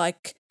audience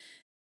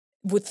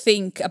would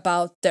think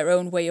about their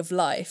own way of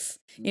life.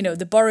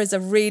 The borrowers are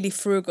really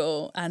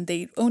frugal and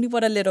they only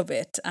want a little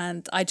bit.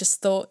 And I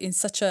just thought, in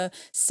such a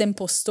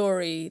simple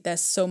story,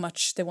 there's so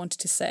much they wanted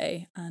to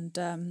say.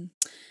 And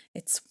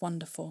it's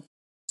wonderful.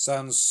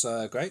 Sounds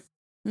great.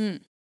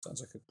 Sounds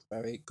like a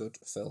very good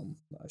film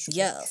that I should watch.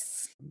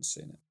 Yes. I haven't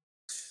seen it.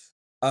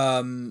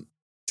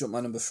 Do you want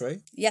my number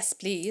 3? Yes,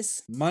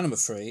 please. My number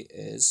 3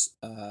 is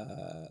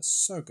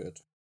so good.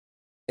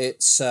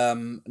 It's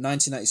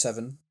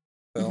 1987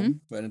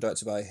 film, written and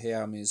directed by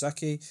Hayao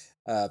Miyazaki,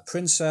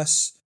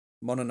 Princess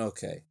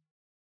Mononoke.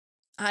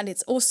 And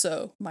it's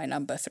also my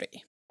number 3.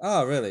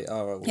 Oh, really?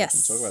 Oh, right, well,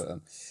 Yes. we can talk about it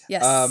then.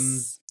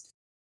 Yes.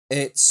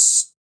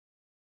 It's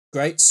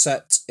great,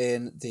 set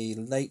in the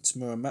late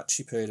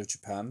Muromachi period of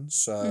Japan,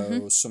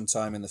 so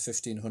sometime in the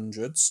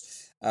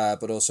 1500s,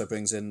 but also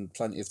brings in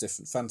plenty of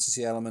different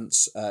fantasy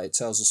elements. It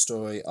tells a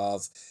story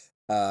of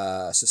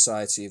a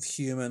society of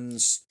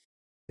humans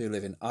who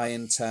live in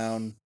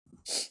Irontown,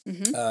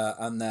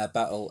 and their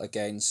battle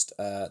against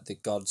the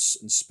gods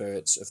and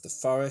spirits of the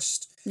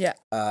forest. Yeah.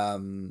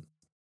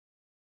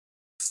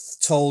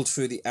 Told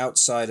through the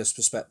outsider's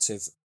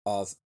perspective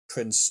of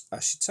Prince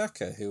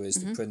Ashitaka, who is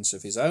the prince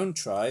of his own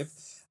tribe,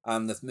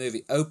 and the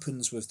movie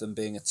opens with them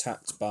being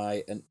attacked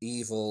by an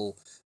evil,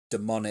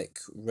 demonic,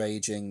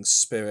 raging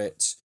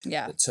spirit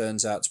that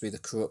turns out to be the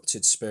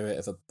corrupted spirit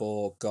of a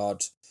boar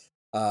god.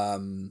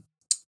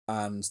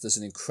 And there's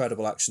an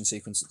incredible action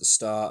sequence at the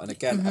start. And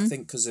again, I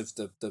think because of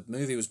the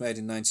movie was made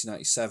in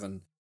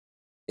 1997,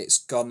 it's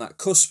gone that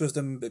cusp of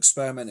them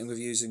experimenting with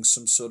using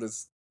some sort of,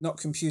 not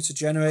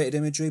computer-generated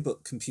imagery,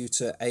 but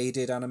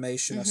computer-aided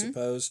animation, I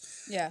suppose.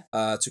 Yeah.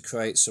 To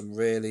create some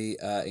really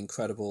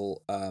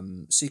incredible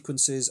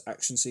sequences,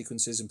 action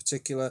sequences in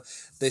particular.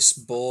 This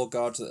boar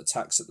god that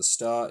attacks at the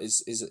start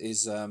is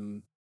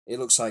it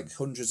looks like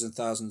hundreds and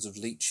thousands of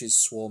leeches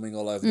swarming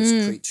all over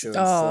this creature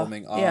and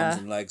forming arms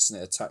and legs,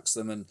 and it attacks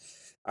them. And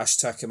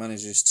Ashitaka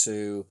manages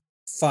to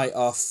fight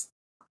off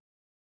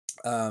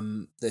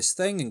this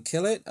thing and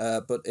kill it.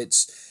 But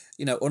it's,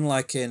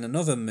 unlike in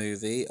another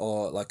movie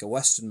or like a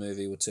Western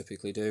movie would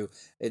typically do,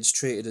 it's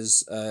treated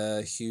as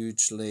a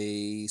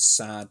hugely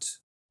sad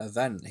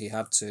event. He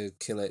had to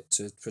kill it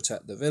to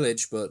protect the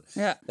village, but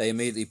they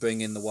immediately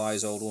bring in the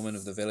wise old woman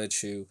of the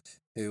village who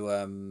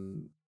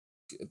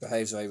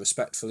behaves very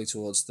respectfully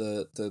towards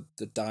the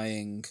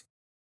dying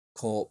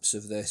corpse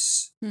of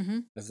this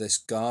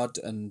god,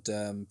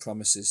 and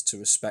promises to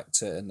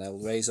respect it, and they'll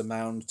raise a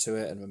mound to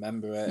it and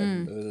remember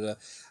it.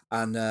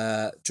 And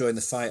during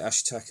the fight,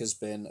 Ashitaka has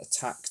been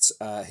attacked.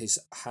 His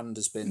hand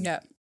has been,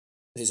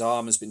 his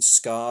arm has been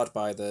scarred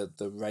by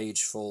the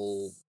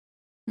rageful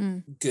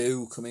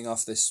goo coming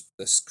off this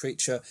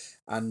creature,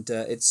 and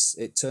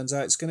it turns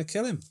out it's going to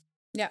kill him.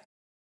 Yeah.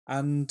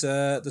 And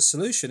the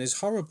solution is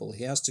horrible.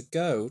 He has to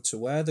go to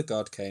where the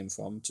god came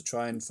from to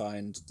try and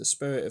find the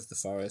spirit of the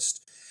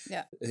forest,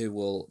 who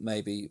will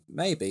maybe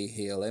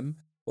heal him.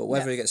 But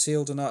whether he gets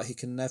healed or not, he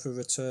can never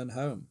return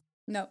home.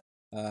 No.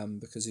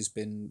 Because he's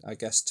been, I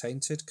guess,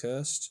 tainted,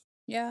 cursed.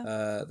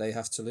 Yeah. They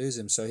have to lose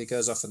him. So he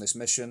goes off on this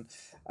mission.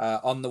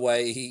 On the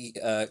way, he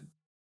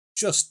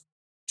just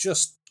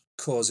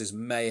causes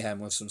mayhem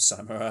with some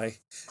samurai,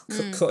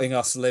 cutting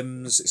off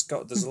limbs.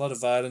 There's a lot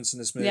of violence in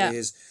this movie.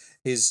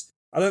 His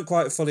I don't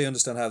quite fully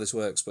understand how this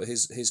works, but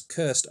his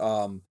cursed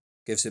arm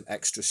gives him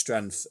extra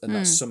strength, and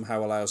that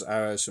somehow allows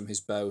arrows from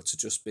his bow to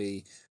just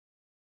be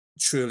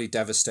truly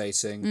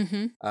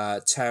devastating,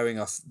 tearing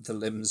off the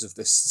limbs of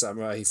this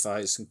samurai he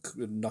fights and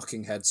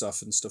knocking heads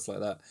off and stuff like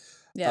that.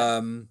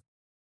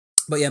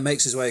 But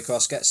makes his way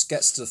across,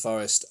 gets to the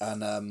forest,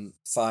 and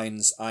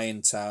finds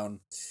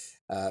Irontown,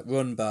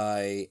 run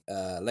by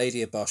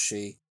Lady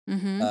Eboshi.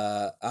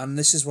 And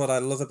this is what I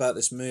love about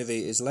this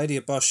movie, is Lady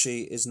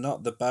Eboshi is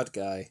not the bad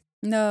guy.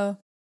 No.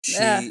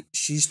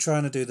 She's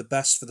trying to do the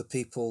best for the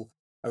people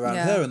around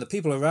Yeah. her, and the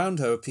people around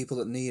her are people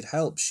that need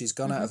help. She's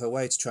gone out of her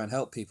way to try and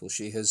help people.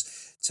 She has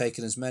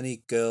taken as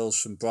many girls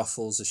from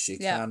brothels as she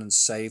Yeah. can and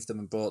saved them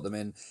and brought them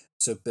in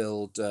to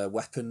build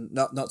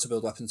not to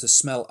build weapons, to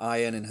smelt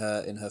iron in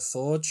her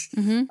forge.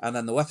 And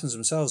then the weapons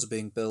themselves are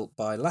being built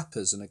by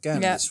lepers. And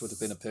again, Yeah. this would have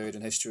been a period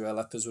in history where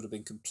lepers would have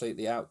been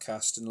completely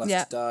outcast and left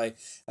Yeah. to die.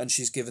 And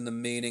she's given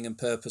them meaning and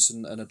purpose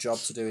and a job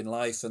to do in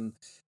life. And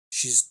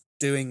she's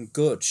doing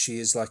good. She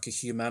is like a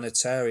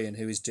humanitarian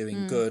who is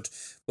doing good,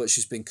 but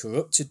she's been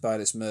corrupted by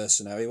this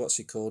mercenary. What's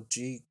he called?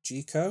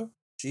 Jigo?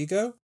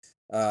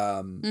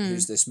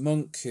 Who's this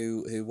monk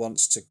who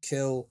wants to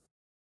kill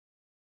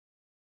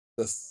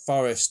the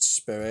forest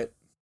spirit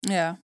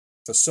Yeah.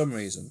 for some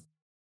reason.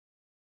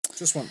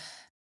 Just want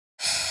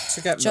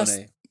to get Just-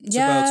 money. To be able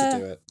yeah. to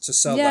do it. To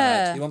sell the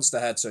Yeah. head. He wants the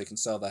head so he can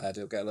sell the head.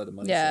 He'll get a load of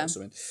money for Yeah. it or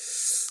something.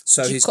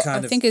 So he's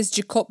kind I think it's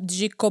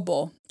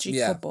Gicobo.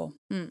 Yeah.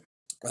 Mm.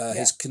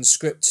 He's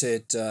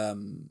conscripted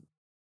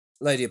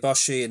Lady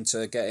Eboshi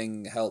into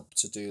getting help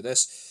to do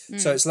this.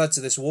 So it's led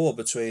to this war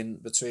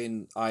between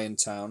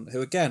Irontown,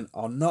 who again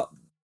are not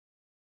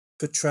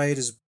portrayed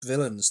as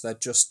villains. They're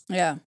just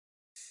Yeah.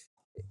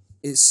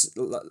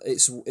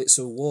 it's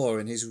a war,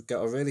 and he's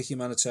got a really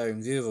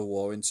humanitarian view of a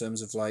war in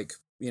terms of, like,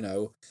 you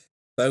know,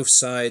 both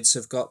sides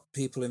have got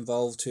people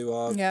involved who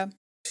are Yeah.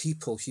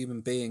 people,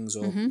 human beings,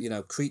 or you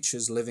know,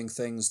 creatures, living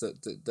things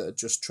that are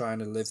just trying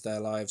to live their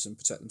lives and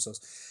protect themselves.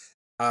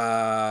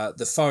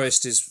 The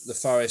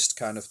forest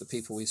kind of the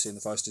people we see in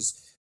the forest is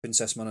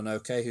Princess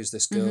Mononoke, who's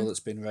this girl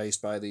that's been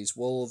raised by these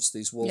wolves,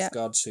 these wolf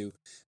gods who.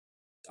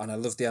 And I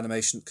love the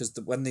animation because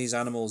when these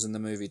animals in the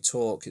movie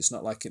talk, it's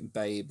not like in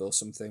Babe or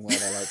something where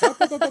they're like, "Ah,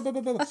 bah, bah, bah,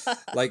 bah, bah, bah."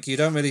 Like, you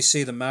don't really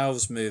see the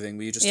mouths moving,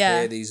 but you just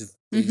hear these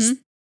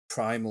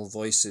primal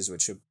voices,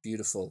 which are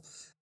beautiful.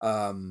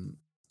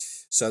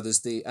 So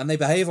there's and they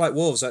behave like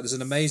wolves. Like, there's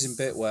an amazing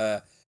bit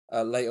where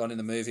later on in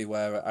the movie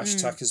where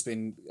Ashitaka's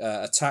been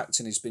attacked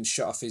and he's been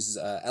shot off his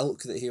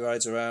elk that he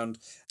rides around,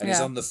 and he's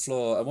on the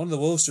floor, and one of the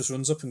wolves just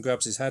runs up and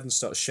grabs his head and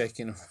starts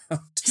shaking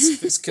around as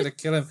if it's gonna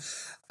kill him.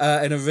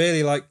 In a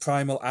really, like,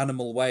 primal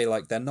animal way.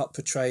 Like, they're not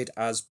portrayed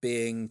as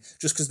being,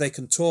 just because they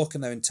can talk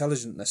and they're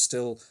intelligent, they're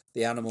still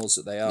the animals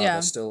that they are. Yeah.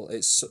 They're still,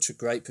 it's such a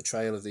great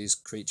portrayal of these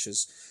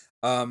creatures.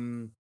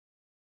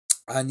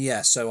 And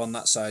yeah, so on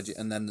that side,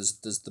 and then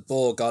there's the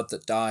boar god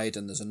that died,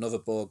 and there's another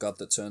boar god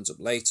that turns up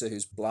later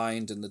who's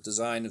blind, and the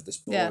design of this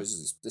boar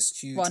is this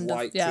huge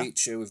white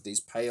creature with these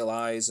pale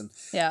eyes and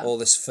all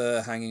this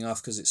fur hanging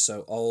off because it's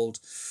so old.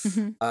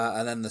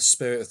 And then the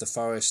spirit of the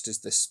forest is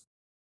this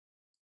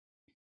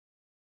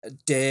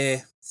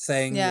deer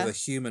thing with a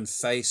human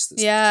face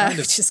that's kind of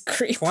which is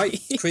creepy. quite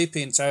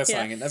creepy and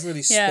terrifying. It never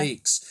really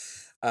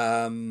speaks.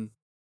 And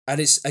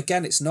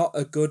it's not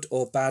a good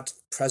or bad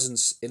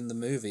presence in the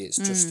movie. It's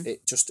just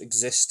it just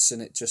exists,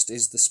 and it just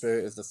is the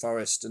spirit of the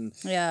forest, and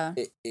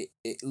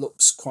it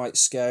looks quite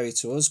scary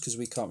to us because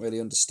we can't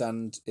really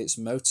understand its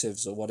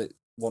motives or what it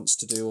wants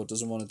to do or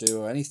doesn't want to do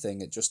or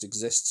anything. It just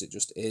exists. It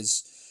just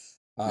is,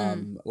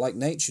 like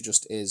nature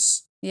just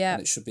is. Yeah.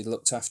 And it should be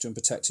looked after and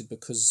protected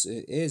because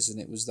it is, and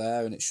it was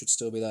there, and it should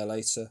still be there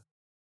later.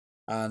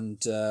 And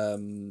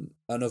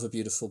another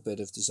beautiful bit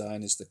of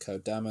design is the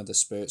Kodama, the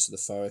spirits of the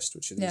forest,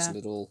 which are these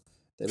little,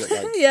 they look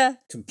like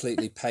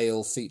completely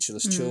pale,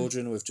 featureless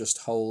children with just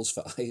holes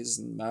for eyes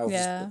and mouths,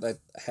 but their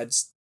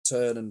heads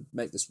turn and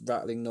make this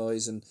rattling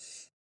noise. And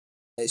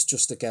it's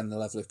just, again, the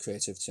level of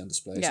creativity on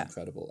display is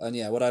incredible. And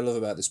what I love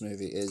about this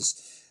movie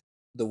is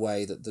the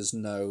way that there's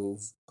no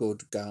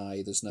good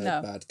guy, there's no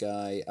bad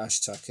guy.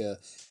 Ashitaka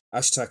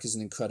is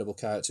an incredible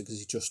character because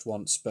he just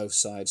wants both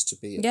sides to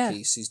be at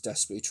peace. He's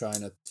desperately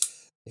trying to.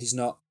 He's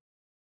not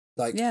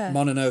like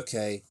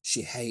Mononoke.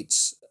 She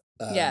hates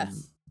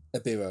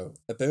Ebiro.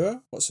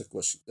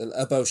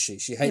 Eboshi.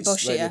 She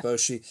hates Lady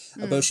Eboshi.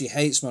 Eboshi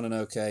hates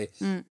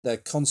Mononoke. They're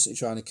constantly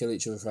trying to kill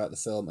each other throughout the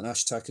film, and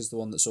Ashitaka is the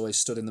one that's always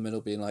stood in the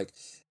middle, being like,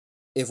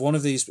 if one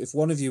of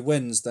you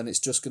wins, then it's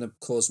just going to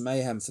cause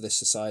mayhem for this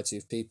society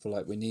of people.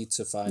 Like, we need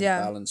to find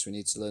balance. We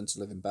need to learn to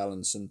live in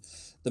balance. And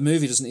the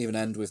movie doesn't even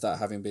end with that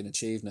having been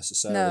achieved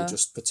necessarily.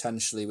 Just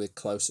potentially we're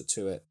closer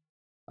to it.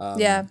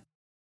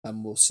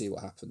 And we'll see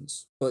what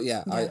happens. But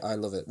I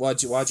love it. Why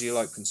do you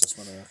like Princess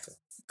Mononoke?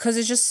 Because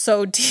it's just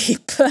so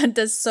deep, and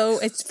first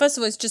of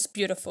all, it's just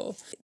beautiful.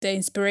 The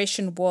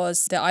inspiration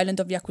was the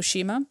island of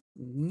Yakushima,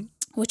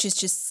 which is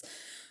just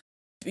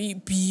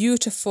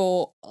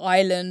beautiful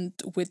island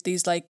with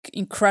these, like,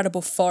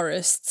 incredible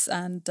forests,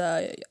 and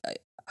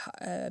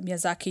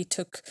Miyazaki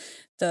took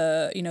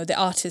the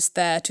artist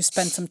there to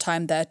spend some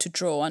time there to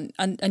draw,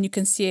 and you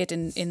can see it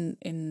in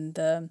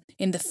the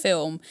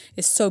film.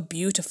 It's so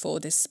beautiful,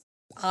 this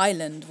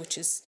island, which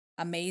is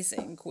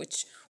amazing,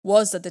 which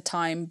was at the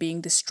time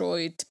being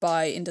destroyed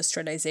by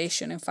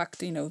industrialization. In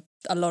fact,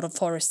 a lot of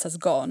forest has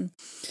gone,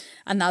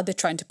 and now they're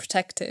trying to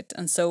protect it.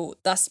 And so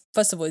that's,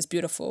 first of all, is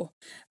beautiful.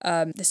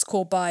 The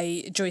score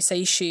by Joe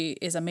Hisaishi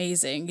is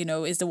amazing.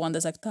 Is the one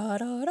that's like da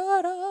da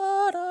da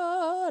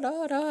da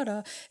da da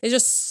da. It's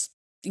just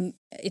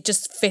it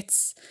just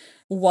fits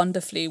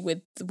wonderfully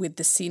with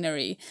the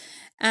scenery,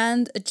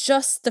 and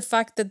just the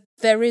fact that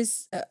there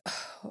is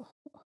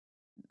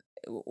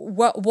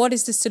what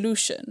is the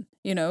solution,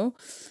 you know?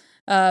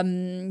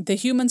 The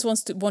humans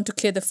want to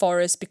clear the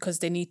forest because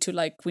they need to,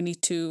 like, we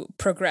need to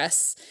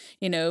progress,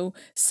 you know.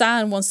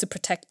 San wants to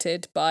protect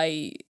it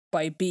by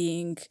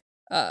being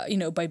you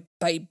know, by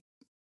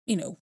you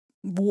know,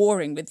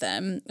 warring with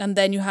them. And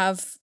then you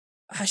have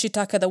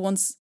Hashitaka that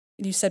wants,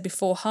 you said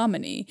before,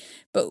 harmony.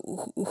 But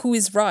who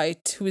is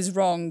right, who is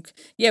wrong?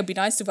 Yeah, it'd be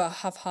nice to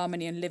have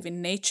harmony and live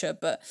in nature,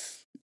 but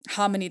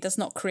harmony does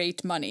not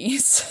create money.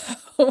 So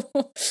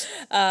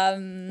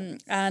and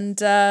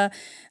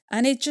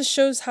it just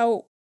shows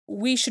how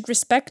we should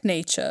respect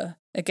nature.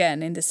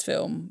 Again, in this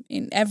film,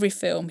 in every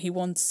film, he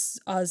wants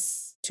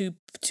us to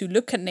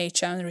look at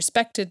nature and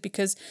respect it,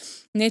 because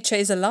nature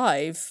is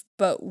alive,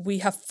 but we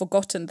have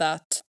forgotten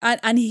that.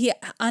 And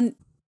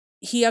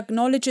he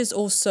acknowledges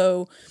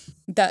also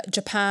that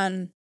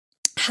Japan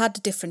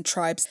had different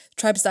tribes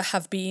that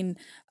have been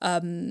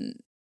have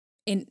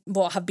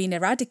been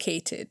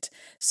eradicated.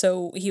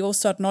 So he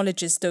also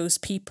acknowledges those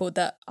people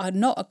that are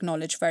not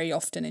acknowledged very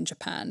often in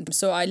Japan.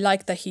 So I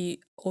like that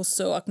he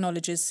also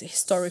acknowledges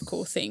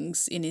historical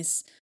things in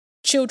his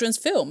children's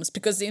films,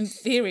 because in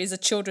theory it's a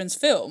children's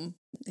film.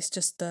 It's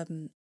just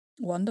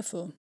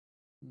wonderful.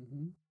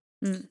 Mm-hmm.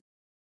 Mm.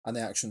 And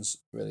the action's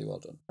really well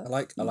done. I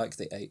like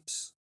the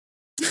apes.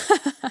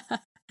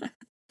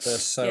 They're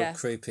so Yeah.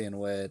 creepy and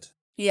weird.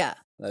 Yeah.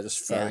 They're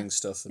just throwing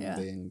stuff and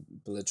being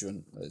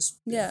belligerent. It's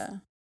Yeah.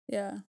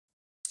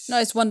 No,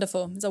 it's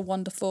wonderful. It's a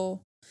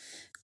wonderful,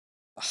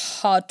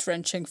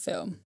 heart-wrenching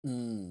film.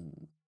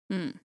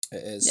 It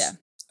is. Yeah.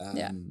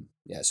 Yeah,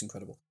 it's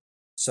incredible.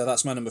 So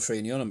that's my number 3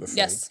 and your number 3.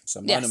 Yes.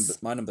 So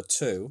Yes. my number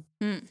 2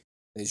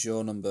 is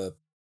your number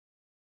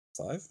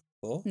 5,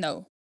 4?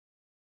 No,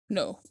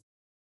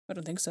 I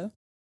don't think so.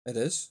 It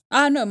is.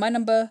 No, my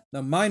number.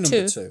 No, my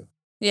number 2.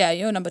 Yeah,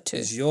 your number 2.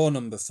 Is your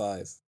number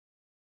 5.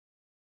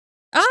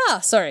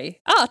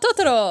 Sorry.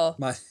 Totoro.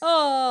 My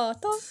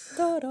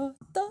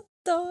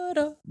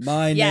Totoro.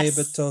 My Yes.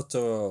 Neighbor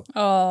Totoro.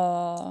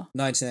 Oh.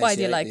 1988. Why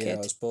do you like the year it?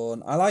 I was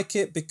born. I like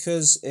it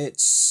because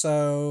it's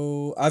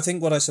so. I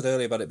think what I said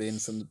earlier about it being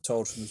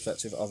told from the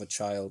perspective of a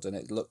child, and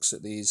it looks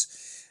at these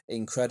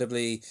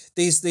incredibly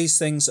these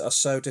things that are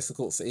so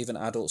difficult for even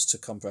adults to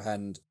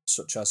comprehend,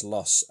 such as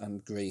loss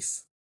and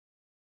grief.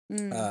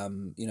 You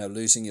know,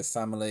 losing your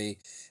family,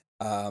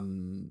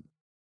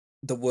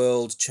 the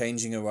world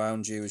changing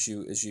around you as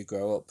you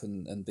grow up,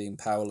 and being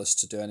powerless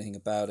to do anything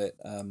about it,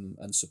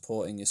 and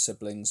supporting your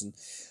siblings, and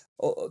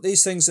all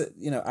these things that,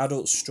 you know,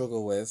 adults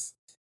struggle with,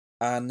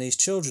 and these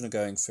children are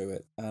going through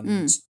it,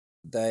 and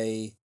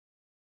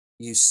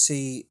you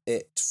see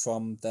it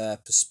from their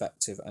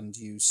perspective, and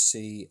you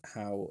see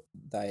how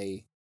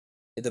the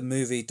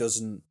movie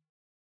doesn't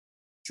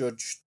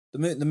judge.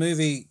 The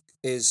movie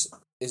is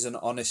an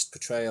honest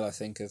portrayal, I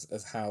think,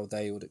 of how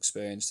they would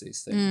experience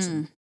these things.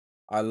 And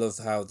I love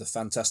how the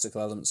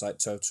fantastical elements like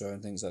Totoro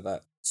and things like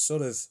that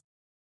sort of,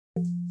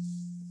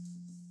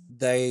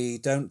 they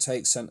don't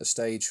take centre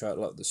stage throughout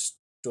a lot of the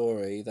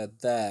story. They're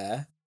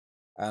there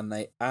and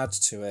they add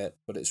to it,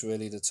 but it's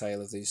really the tale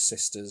of these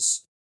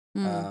sisters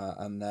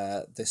and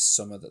this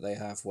summer that they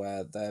have,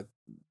 where their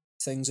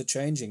things are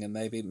changing, and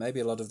maybe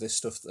a lot of this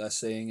stuff that they're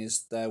seeing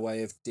is their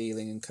way of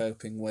dealing and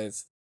coping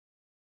with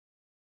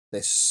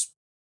this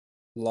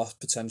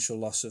potential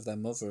loss of their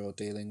mother, or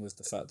dealing with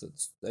the fact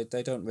that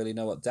they don't really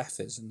know what death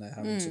is, and they're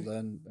having to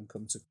learn and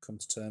come to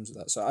terms with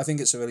that. So I think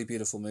it's a really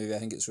beautiful movie. I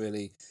think it's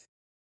really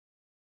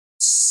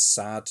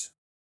sad,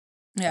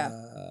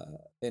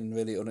 in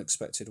really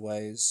unexpected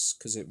ways,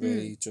 because it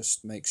really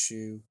just makes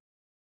you,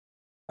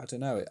 I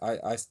don't know,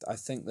 I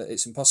think that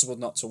it's impossible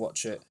not to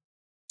watch it.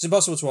 It's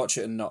impossible to watch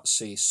it and not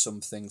see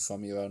something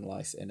from your own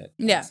life in it.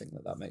 Yeah. I think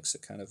that makes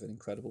it kind of an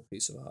incredible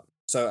piece of art.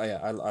 So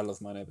I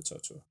love My Neighbor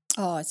Totoro.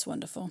 Oh, it's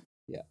wonderful.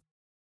 Yeah.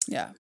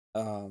 Yeah.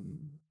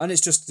 And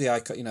it's just the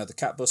icon. You know, the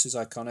cat bus is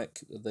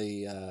iconic.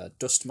 The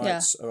dust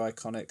mites are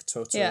iconic.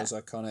 Totoro is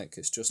iconic.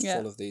 It's just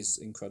full of these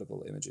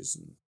incredible images,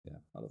 and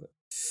I love it.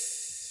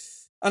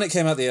 And it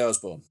came out the year I was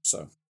born,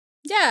 so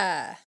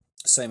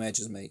same age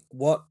as me.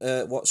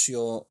 What's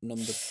your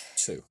number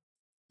 2?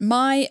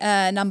 My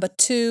number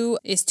 2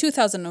 is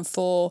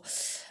 2004,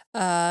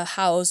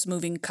 Howl's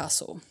Moving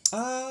Castle.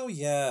 Oh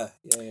yeah.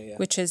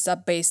 Which is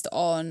based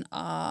on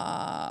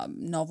a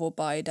novel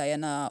by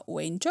Diana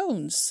Wynne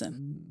Jones.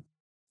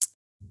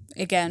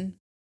 Again,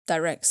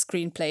 direct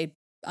screenplay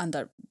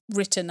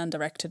written and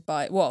directed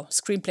by,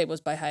 screenplay was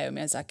by Hayao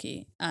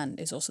Miyazaki and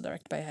is also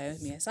directed by Hayao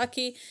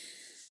Miyazaki,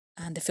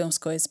 and the film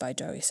score is by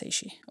Joe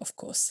Hisaishi, of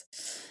course.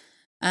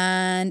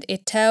 And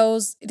it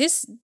tells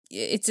this.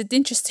 It's an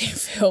interesting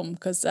film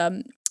because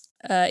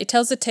it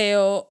tells the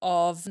tale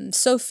of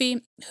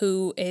Sophie,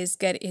 who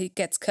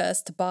gets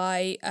cursed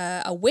by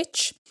a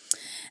witch,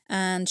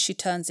 and she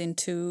turns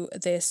into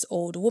this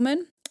old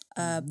woman.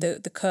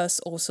 The curse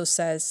also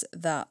says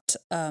that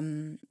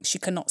she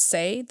cannot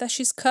say that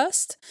she's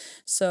cursed,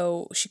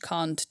 so she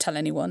can't tell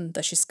anyone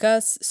that she's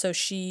cursed. So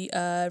she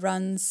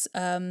runs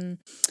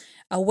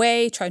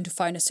away, trying to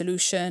find a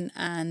solution,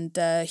 and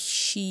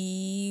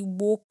she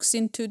walks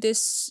into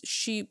this.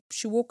 She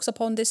walks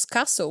upon this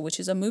castle, which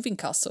is a moving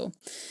castle.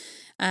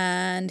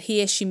 And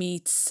here she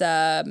meets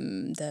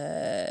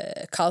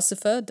the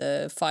Calcifer,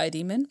 the fire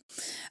demon.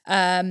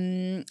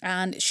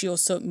 And she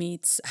also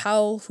meets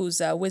Howl,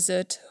 who's a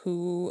wizard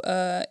who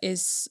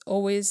is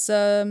always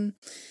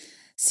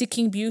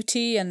seeking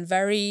beauty and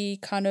very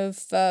kind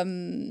of,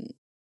 in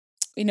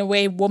a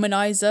way,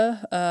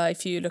 womanizer,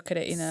 if you look at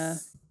it in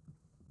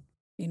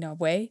a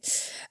way.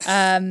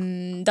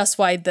 That's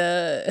why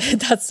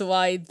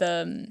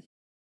the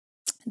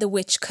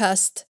witch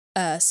cursed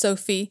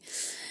Sophie,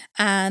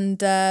 and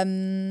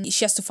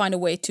she has to find a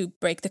way to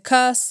break the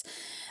curse.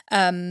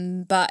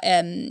 But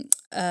in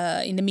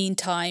the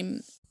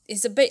meantime,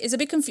 it's a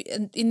bit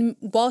confusing.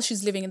 While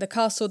she's living in the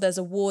castle, there's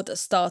a war that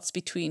starts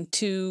between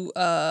two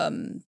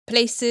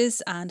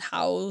places, and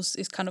House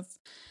is kind of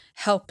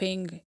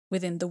helping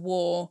within the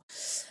war,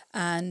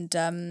 and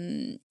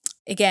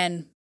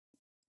again,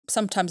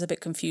 sometimes a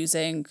bit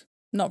confusing.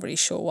 Not really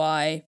sure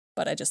why,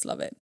 but I just love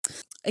it.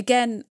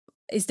 Again,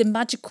 is the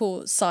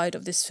magical side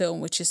of this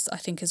film, which I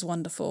think is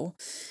wonderful.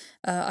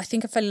 I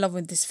think I fell in love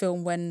with this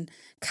film when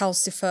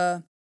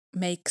Calcifer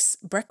makes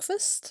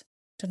breakfast.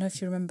 Don't know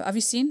if you remember. Have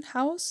you seen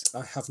House?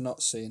 I have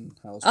not seen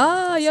House.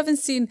 You haven't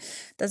seen.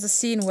 There's a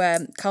scene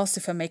where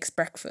Calcifer makes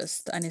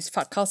breakfast, and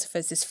Calcifer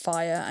is this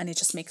fire, and he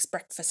just makes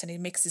breakfast, and he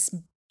makes this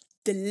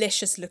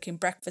delicious looking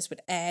breakfast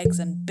with eggs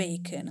and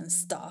bacon and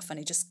stuff, and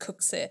he just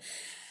cooks it.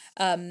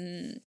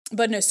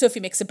 But no, Sophie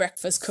makes a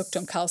breakfast cooked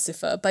on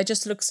Calcifer, but it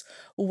just looks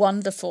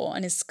wonderful,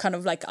 and it's kind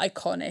of like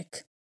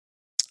iconic.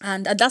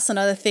 And that's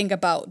another thing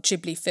about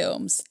Ghibli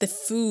films. The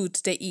food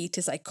they eat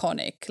is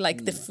iconic.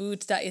 Like the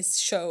food that is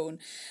shown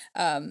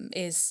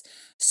is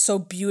so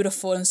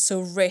beautiful and so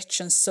rich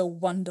and so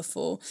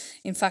wonderful.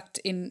 In fact,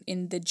 in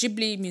the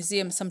Ghibli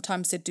Museum,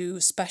 sometimes they do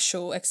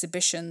special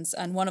exhibitions.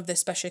 And one of the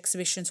special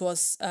exhibitions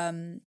was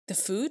the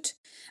food.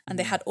 And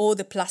they had all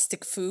the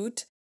plastic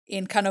food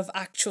in kind of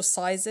actual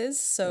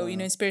sizes. So,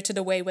 in Spirited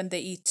Away, when they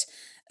eat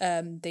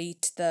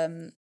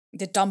the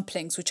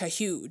dumplings, which are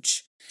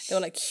huge. They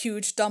were like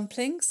huge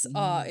dumplings.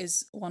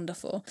 Is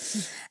wonderful.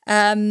 For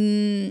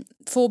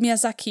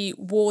Miyazaki,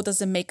 war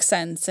doesn't make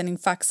sense. And in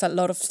fact, a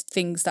lot of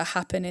things that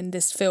happen in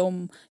this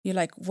film, you're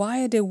like,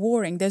 why are they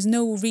warring? There's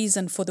no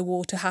reason for the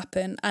war to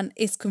happen. And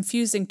it's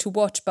confusing to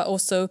watch, but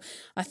also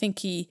I think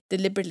he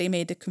deliberately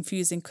made it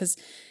confusing because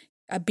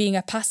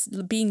being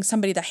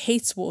somebody that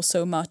hates war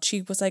so much,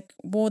 he was like,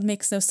 war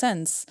makes no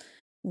sense.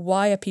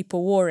 Why are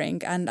people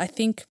warring? And I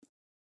think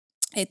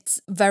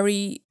it's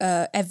very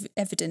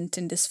evident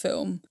in this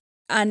film,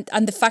 and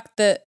the fact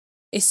that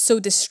it's so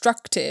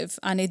destructive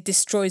and it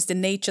destroys the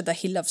nature that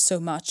he loves so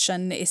much,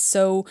 and is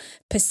so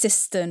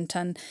persistent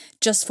and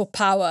just for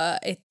power.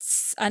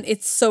 It's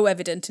so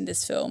evident in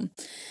this film,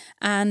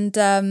 and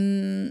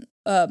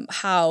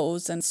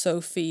House and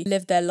Sophie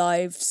live their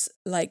lives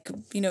like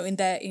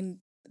in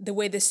the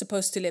way they're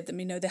supposed to live them.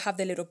 They have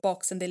their little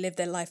box and they live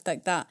their life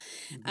like that,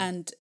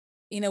 and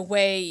in a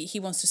way, he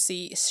wants to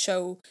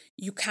show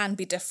you can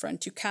be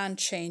different, you can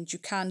change, you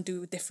can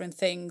do different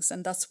things.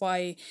 And that's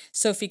why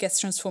Sophie gets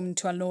transformed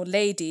into an old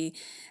lady,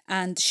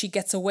 and she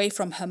gets away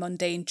from her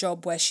mundane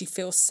job where she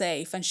feels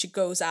safe, and she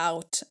goes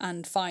out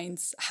and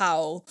finds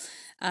Howl.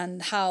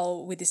 And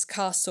Howl, with his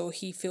castle,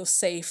 he feels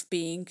safe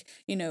being,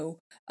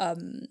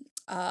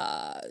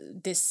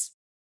 this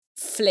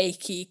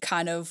flaky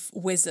kind of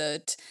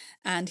wizard,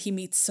 and he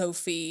meets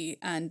Sophie,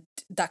 and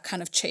that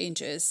kind of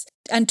changes.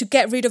 And to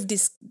get rid of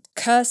these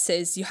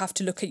curses, you have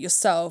to look at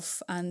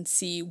yourself and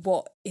see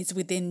what is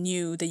within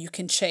you that you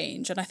can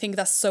change. And I think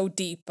that's so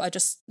deep. I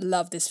just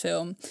love this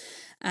film.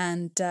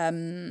 And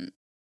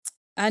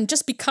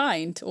just be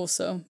kind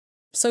also.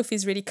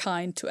 Sophie's really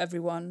kind to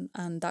everyone,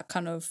 and that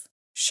kind of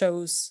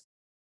shows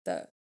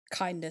that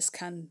kindness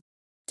can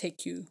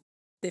take you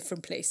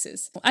different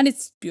places. And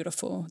it's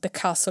beautiful. The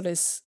castle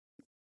is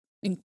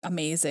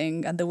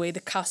amazing, and the way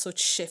the castle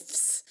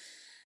shifts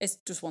is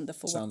just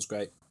wonderful. Sounds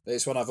great.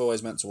 It's one I've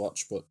always meant to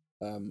watch, but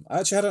I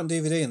actually had it on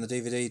DVD, and the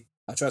DVD,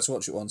 I tried to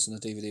watch it once and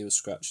the DVD was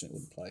scratched and it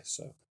wouldn't play,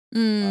 so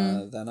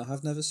then I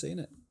have never seen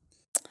it.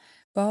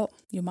 Well,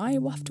 you might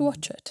have to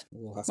watch it.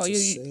 We'll have to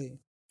see.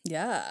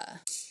 Yeah.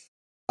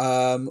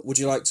 Would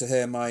you like to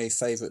hear my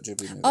favourite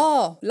Ghibli movie?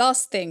 Oh,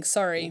 last thing,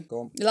 sorry.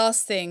 Go on.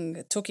 Last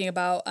thing, talking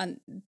about, and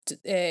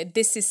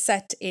this is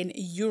set in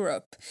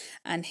Europe,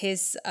 and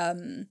his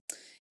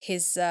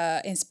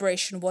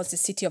inspiration was the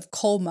city of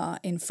Colmar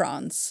in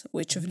France,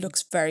 which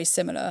looks very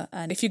similar.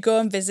 And if you go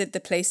and visit the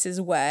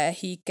places where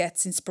he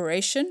gets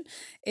inspiration,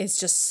 it's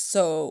just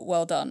so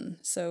well done.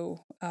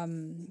 So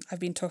I've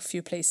been to a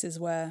few places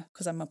where,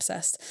 because I'm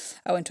obsessed,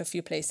 I went to a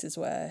few places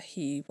where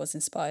he was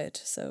inspired.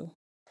 So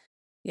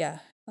yeah,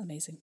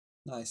 amazing.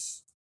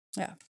 Nice.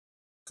 Yeah.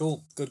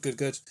 Cool.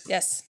 Good.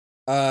 Yes.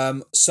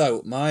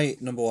 So my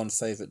number one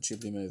favourite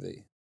Ghibli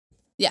movie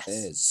Yes.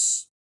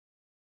 is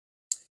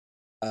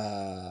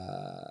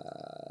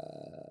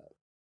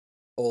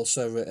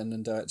also written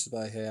and directed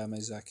by Hayao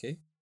Miyazaki.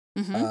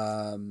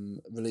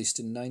 Released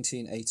in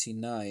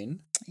 1989.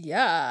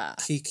 Yeah.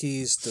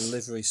 Kiki's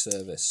Delivery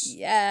Service.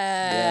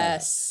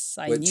 Yes.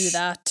 I knew Which-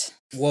 that.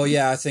 Well,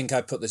 yeah, I think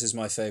I put this as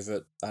my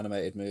favourite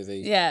animated movie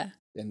Yeah.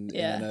 in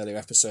Yeah. an earlier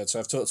episode. So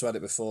I've talked about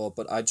it before,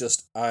 but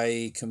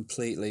I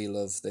completely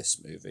love this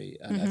movie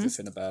and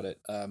everything about it.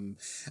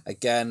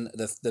 Again,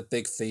 the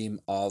big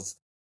theme of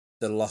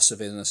the loss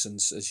of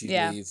innocence as you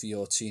leave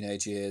your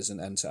teenage years and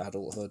enter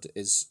adulthood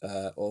is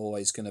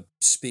always going to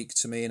speak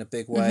to me in a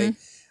big way.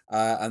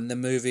 And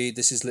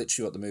this is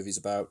literally what the movie's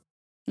about.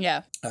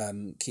 Yeah.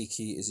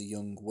 Kiki is a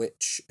young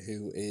witch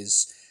who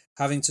is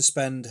having to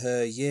spend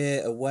her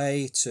year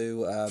away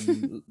to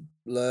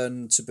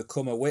learn to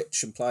become a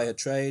witch and ply her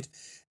trade.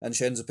 And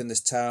she ends up in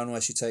this town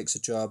where she takes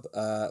a job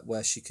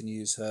where she can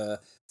use her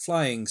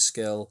flying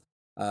skill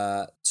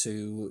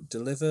to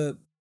deliver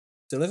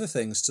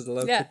things to the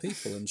local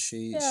people. And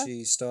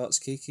she starts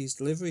Kiki's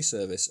Delivery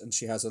Service, and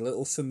she has a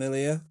little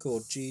familiar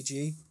called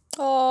Gigi.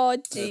 Oh,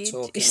 The Gigi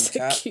talking is the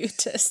cat.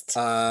 cutest.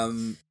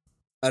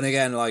 And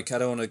again, like, I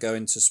don't want to go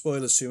into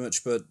spoilers too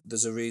much, but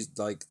there's a reason.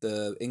 Like,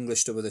 the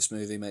English dub of this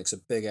movie makes a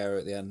big error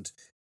at the end,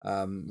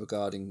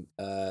 regarding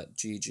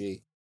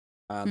Gigi,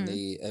 and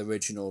the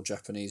original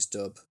Japanese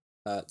dub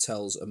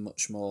tells a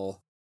much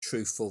more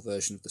truthful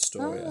version of the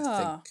story.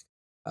 I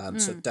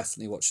think. So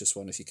definitely watch this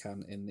one if you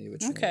can in the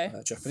original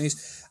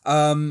Japanese.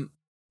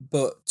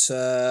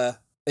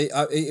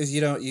 If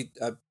you don't,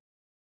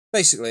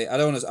 basically, I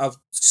don't want to.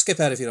 I'll skip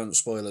ahead if you don't want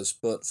spoilers,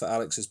 but for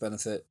Alex's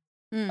benefit,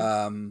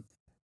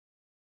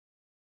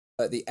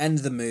 at the end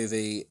of the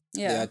movie,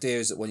 the idea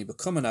is that when you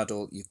become an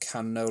adult, you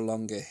can no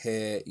longer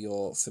hear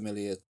your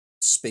familiar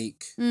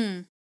speak.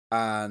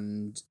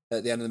 And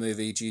at the end of the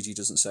movie, Gigi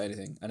doesn't say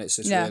anything, and it's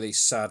this really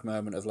sad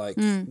moment of like,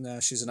 no,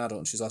 she's an adult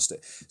and she's lost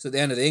it. So at the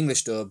end of the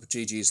English dub,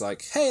 Gigi's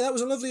like, "Hey, that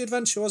was a lovely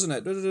adventure, wasn't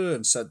it?"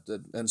 And said,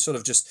 and sort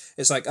of just,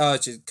 it's like, oh,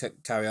 just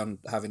carry on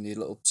having your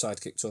little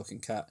sidekick talking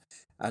cat.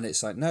 And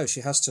it's like, no,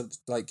 she has to,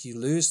 like, you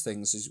lose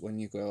things when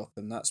you grow up,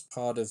 and that's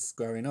part of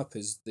growing up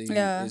is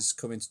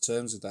coming to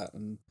terms with that.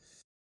 And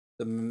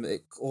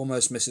it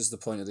almost misses the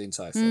point of the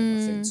entire film,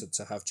 I think,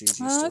 to have Gigi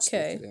still speak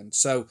at the end.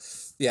 So,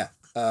 yeah,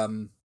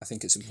 I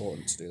think it's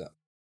important to do that.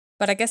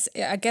 But I guess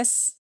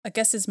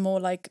it's more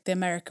like the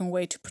American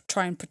way to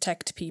try and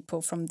protect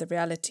people from the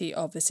reality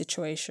of the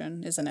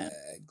situation, isn't it?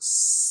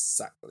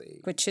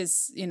 Exactly. Which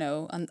is,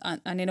 and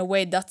in a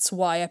way, that's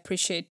why I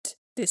appreciate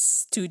this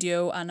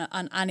studio and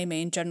anime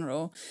in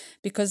general,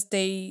 because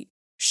they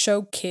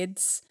show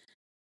kids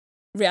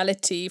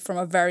reality from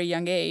a very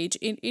young age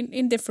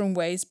in different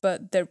ways,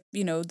 but the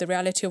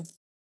reality of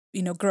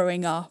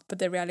growing up, but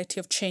the reality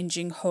of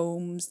changing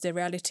homes, the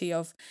reality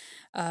of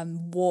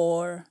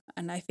war.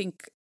 And I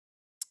think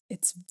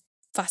it's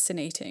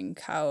fascinating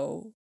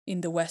how in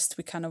the West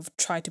we kind of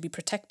try to be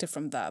protected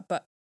from that,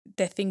 but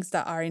they're things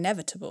that are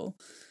inevitable.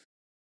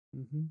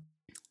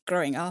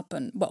 Growing up,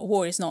 but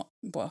war is not,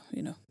 but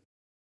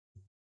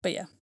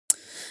yeah.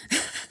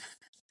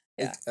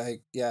 I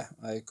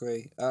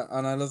agree.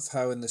 And I love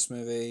how in this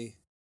movie,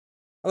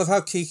 I love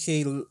how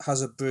Kiki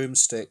has a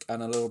broomstick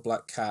and a little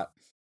black cat.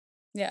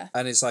 Yeah.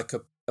 And is like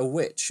a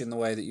witch in the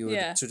way that you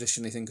would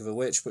traditionally think of a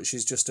witch, but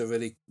she's just a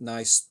really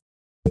nice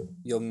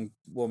young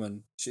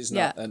woman. She's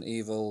not an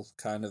evil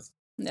kind of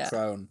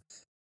crone.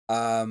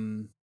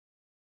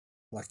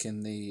 Like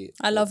in the...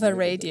 I love her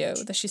radio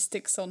that she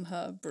sticks on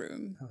her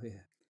broom. Oh,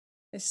 yeah.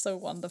 It's so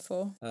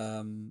wonderful.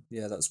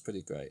 Yeah, that's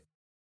pretty great.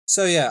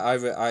 So yeah,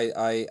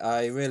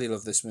 I really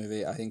love this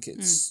movie. I think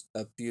it's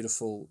a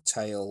beautiful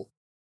tale.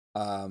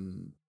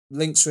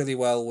 Links really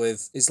well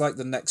with, it's like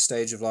the next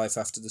stage of life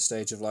after the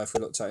stage of life we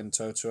looked at in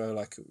Totoro.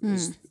 Like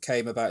it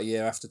came about a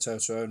year after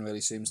Totoro and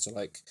really seems to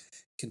like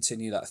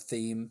continue that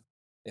theme,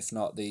 if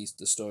not the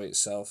story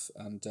itself.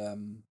 And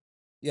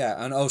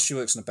and she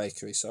works in a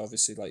bakery, so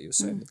obviously, like you were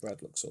saying, the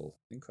bread looks all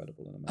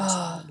incredible and amazing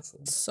and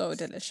wonderful. So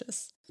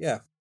delicious. Yeah.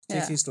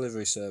 Kiki's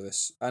Delivery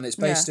Service, and it's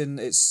based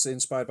it's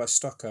inspired by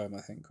Stockholm,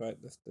 I think, right?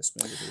 This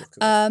movie, the look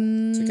of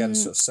it. So again,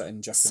 sort of set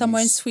in Japanese.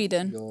 Somewhere in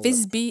Sweden, Europe.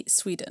 Visby,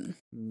 Sweden.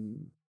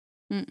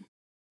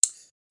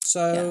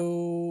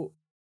 So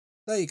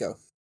there you go.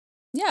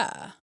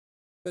 Yeah,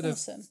 Bit of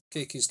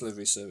Kiki's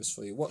Delivery Service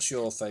for you. What's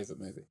your favourite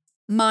movie?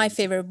 My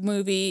favourite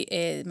movie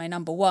is my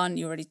number one.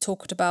 You already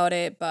talked about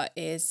it, but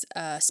is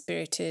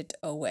Spirited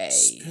Away.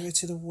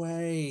 Spirited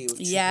Away.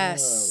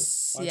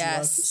 Yes. Why do you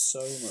like it so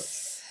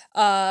much?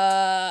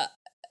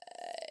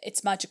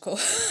 It's magical.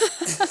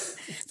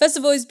 First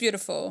of all, it's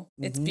beautiful.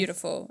 It's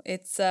beautiful.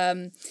 It's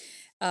the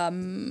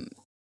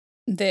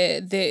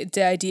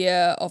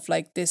idea of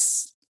like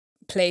this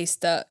place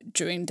that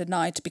during the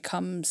night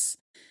becomes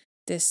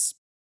this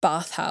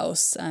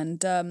bathhouse,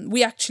 and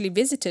we actually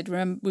visited.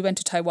 Remember, we went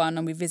to Taiwan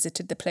and we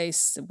visited the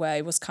place where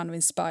it was kind of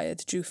inspired,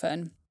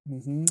 Jufen.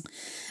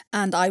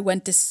 And I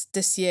went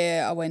this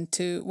year.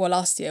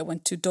 Last year I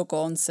went to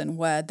Dogo Onsen,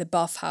 where the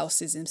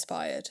bathhouse is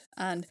inspired,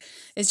 and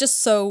it's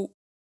just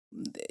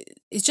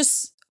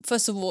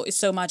first of all, it's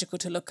so magical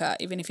to look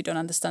at, even if you don't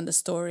understand the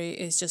story.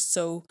 It's just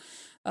so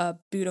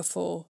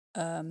beautiful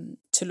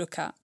to look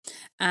at.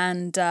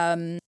 And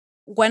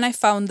when I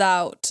found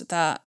out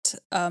that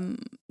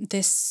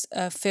this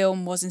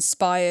film was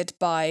inspired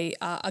by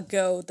a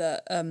girl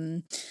that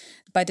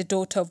by the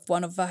daughter of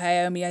one of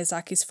Hayao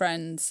Miyazaki's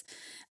friends,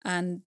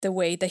 and the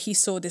way that he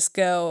saw this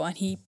girl and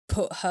he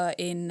put her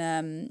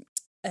in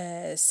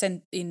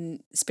sent in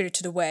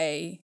Spirited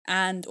Away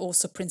and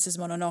also Princess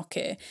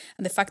Mononoke,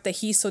 and the fact that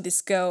he saw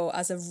this girl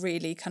as a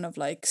really kind of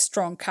like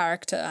strong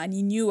character and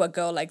he knew a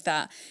girl like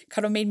that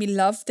kind of made me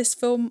love this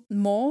film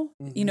more.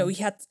 You know,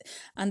 he had,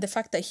 and the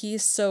fact that he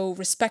is so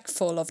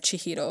respectful of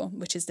Chihiro,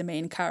 which is the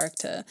main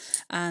character,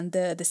 and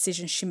the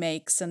decisions she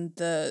makes and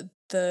the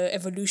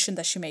evolution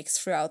that she makes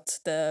throughout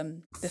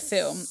the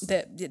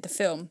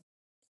film.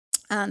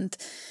 And,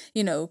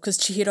 you know, because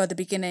Chihiro at the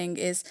beginning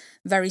is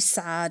very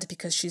sad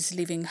because she's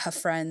leaving her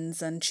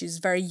friends and she's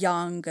very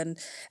young.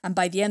 And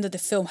by the end of the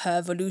film, her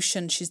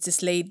evolution, she's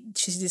this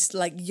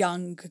like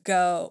young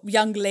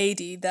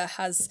lady that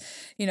has,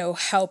 you know,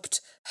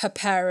 helped her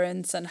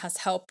parents and has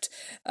helped,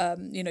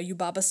 you know,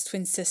 Yubaba's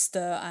twin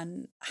sister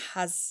and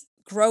has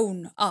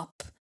grown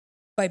up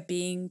by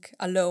being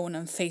alone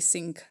and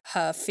facing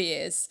her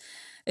fears.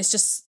 It's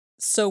just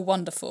so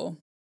wonderful.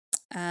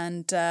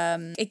 And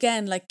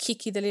again, like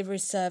Kiki delivery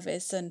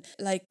service and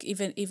like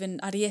even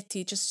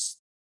Arietti just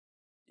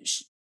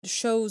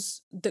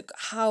shows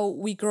how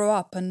we grow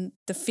up and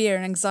the fear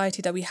and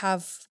anxiety that we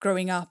have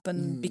growing up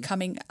and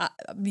becoming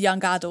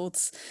young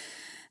adults.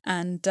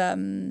 And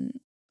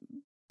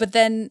but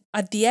then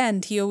at the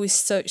end, he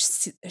always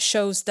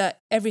shows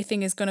that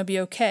everything is going to be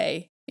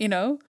okay, you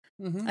know,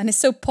 and it's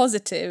so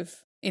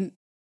positive. In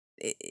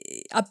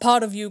a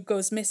part of you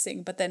goes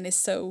missing, but then it's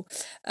so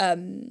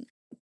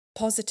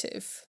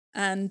positive.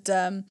 And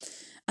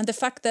the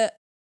fact that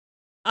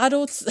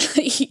adults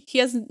he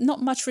has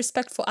not much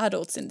respect for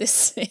adults in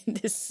this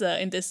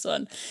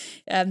one.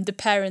 The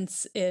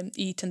parents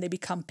eat and they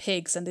become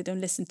pigs and they don't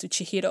listen to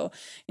Chihiro.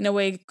 In a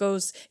way, it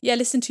goes, yeah,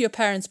 listen to your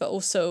parents, but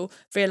also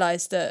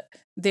realize that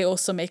they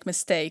also make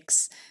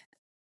mistakes.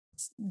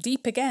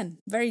 Deep again,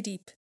 very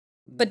deep.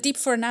 But deep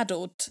for an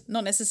adult,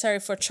 not necessary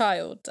for a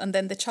child. And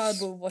then the child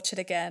will watch it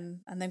again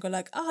and then go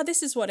like,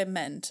 this is what it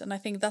meant. And I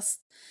think that's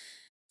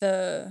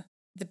the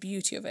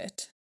beauty of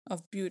it,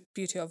 of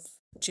beauty of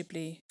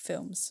Ghibli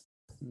films.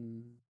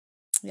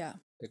 Yeah.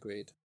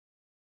 Agreed.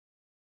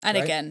 And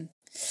Right. again,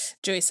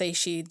 Joe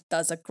Hisaishi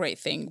does a great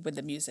thing with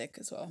the music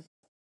as well.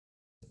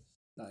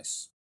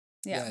 Nice.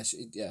 Yeah.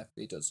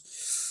 He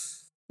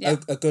does. Yeah.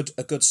 A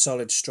good,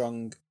 solid,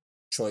 strong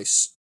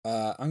choice.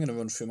 I'm going to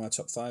run through my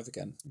top 5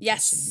 again. In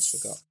case someone's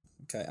forgot.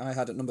 Okay, I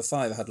had at number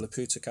 5, I had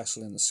Laputa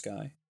Castle in the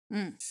Sky.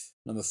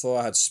 Number 4,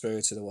 I had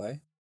Spirited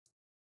Away.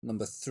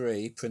 Number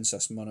 3,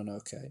 Princess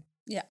Mononoke.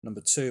 Yeah.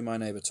 Number 2, My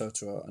Neighbor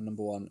Totoro. And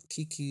number 1,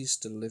 Kiki's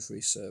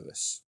Delivery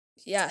Service.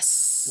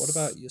 Yes. What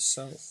about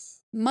yourself?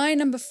 My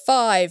number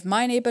 5,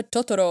 My Neighbor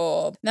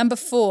Totoro. Number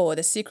 4,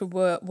 The Secret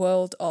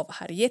World of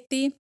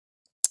Harietti.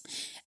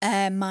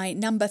 My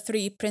number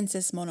 3,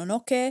 Princess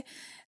Mononoke.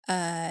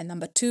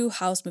 Number 2,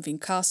 House Moving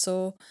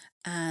Castle.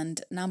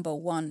 And number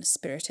 1,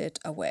 Spirited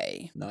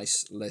Away.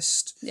 Nice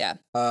list. Yeah.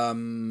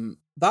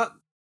 That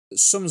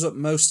sums up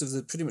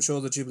pretty much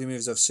all the Ghibli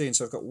movies I've seen.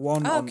 So I've got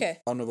one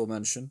honourable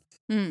mention.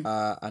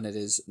 And it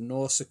is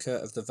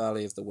Nausicaa of the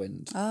Valley of the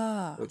Wind,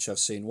 which I've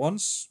seen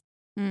once.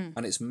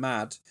 And it's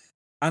mad.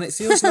 And it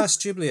feels less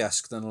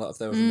Ghibli-esque than a lot of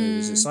their other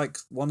movies. It's like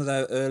one of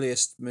their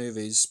earliest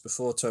movies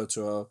before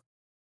Totoro.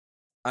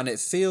 And it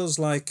feels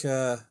like...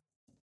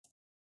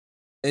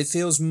 it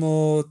feels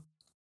more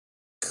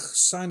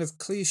kind of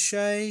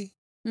cliche.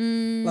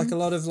 Like a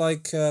lot of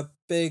like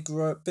big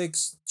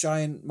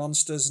giant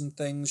monsters and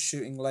things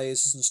shooting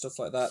lasers and stuff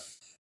like that.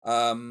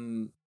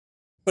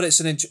 But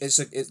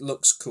it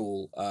looks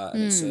cool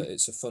and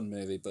it's a fun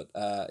movie. But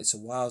it's a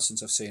while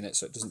since I've seen it,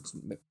 so it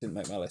didn't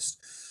make my list.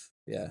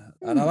 Yeah,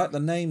 and I like the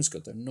name's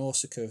good though.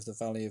 Nausicaa of the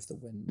Valley of the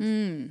Wind.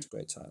 It's a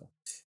great title.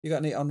 You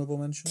got any honourable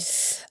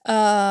mentions?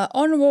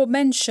 Honourable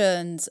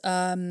mentions.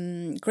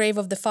 Grave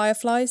of the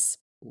Fireflies.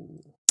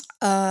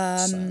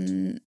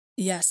 Sad.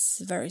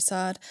 Yes, very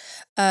sad.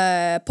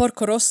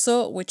 Porco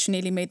Rosso, which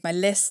nearly made my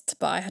list,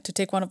 but I had to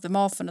take one of them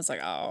off, and I was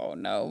like, oh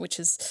no, which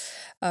is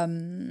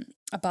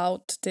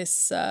about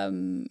this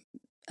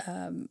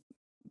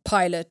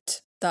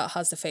pilot that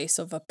has the face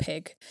of a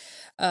pig.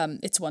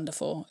 It's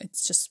wonderful.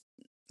 It's just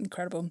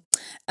incredible.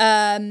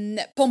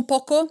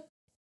 Pompoko,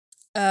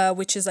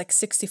 which is like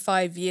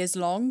 65 years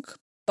long,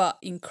 but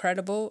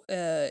incredible.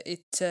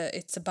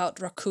 It's about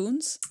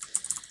raccoons.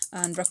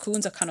 And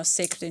raccoons are kind of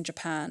sacred in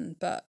Japan,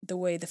 but the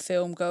way the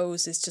film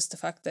goes is just the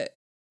fact that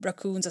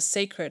raccoons are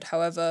sacred.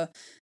 However,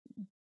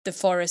 the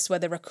forest where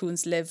the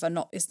raccoons live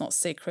is not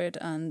sacred,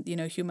 and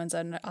humans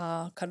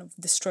are kind of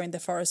destroying the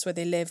forest where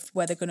they live,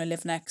 where they're going to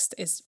live next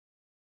is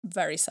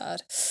very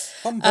sad.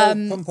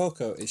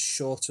 Pompoko is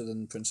shorter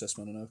than Princess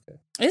Mononoke.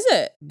 Is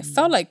it? It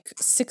felt like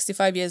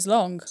 65 years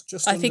long.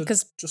 Just I think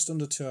because just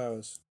under 2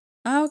 hours.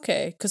 Ah,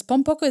 okay. Because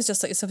Pompoko is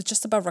just like it's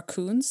just about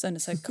raccoons, and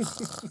it's like.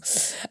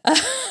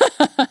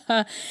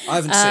 I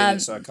haven't seen it,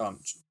 so I can't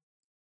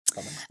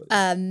comment. But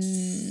yeah.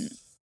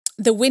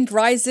 The Wind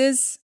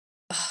Rises.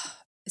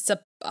 It's a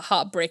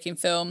heartbreaking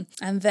film.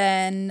 And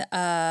then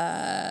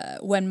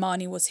When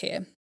Marnie Was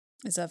Here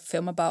is a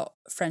film about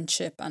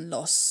friendship and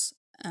loss.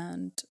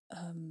 And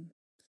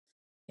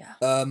yeah.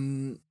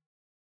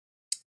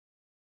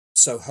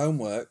 So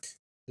homework.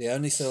 The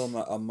only film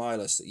on my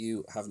list that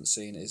you haven't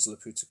seen is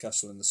Laputa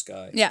Castle in the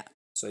Sky. Yeah.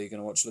 So you're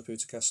going to watch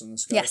Laputa Castle in the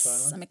Sky Yes,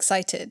 finally? I'm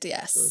excited.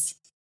 Yes. Good.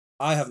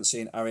 I haven't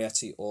seen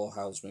Arrietty or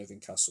Howl's Moving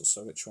Castle,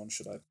 so which one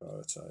should I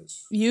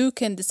prioritise? You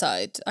can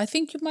decide. I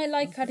think you might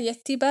like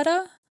Arrietty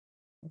better.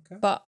 Okay.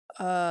 But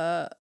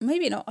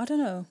maybe not. I don't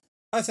know.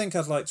 I think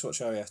I'd like to watch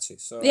Arrietty.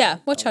 So Yeah,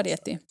 watch I'll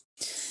Arrietty.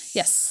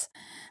 Yes.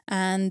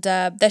 And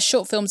their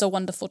short films are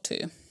wonderful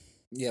too.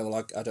 Yeah,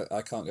 well,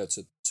 I can't go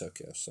to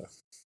Tokyo, so.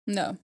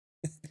 No.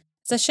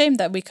 It's a shame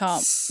that you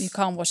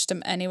can't watch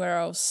them anywhere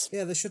else.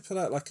 Yeah, they should put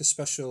out like a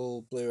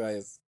special Blu-ray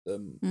of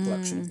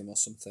collection of them or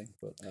something.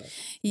 But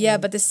yeah,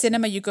 but the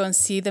cinema you go and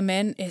see them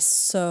in is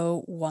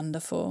so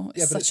wonderful.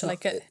 yeah, It's but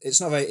such it's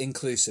not very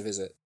inclusive, is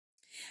it?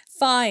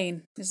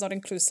 Fine. It's not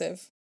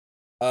inclusive.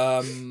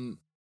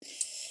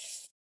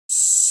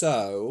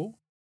 So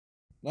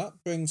that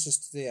brings us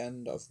to the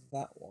end of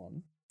that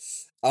one.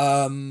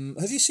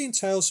 Have you seen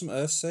Tales from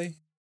Earthsea?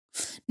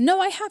 No,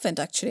 I haven't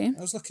actually.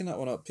 I was looking that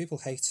one up. People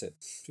hate it.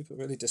 People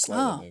really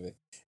dislike the movie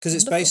because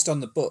it's wonderful. based on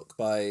the book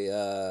by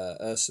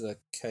Ursula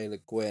K. Le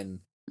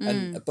Guin,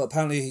 but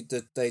apparently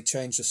they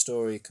changed the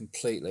story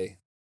completely.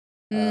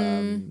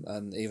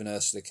 And even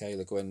Ursula K.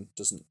 Le Guin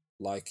doesn't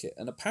like it,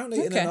 and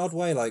apparently in an odd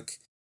way, like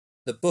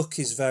the book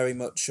is very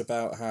much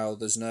about how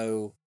there's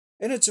no,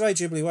 in a very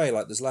Ghibli way,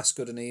 like there's less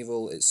good and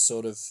evil. It's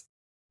sort of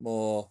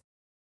more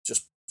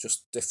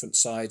just different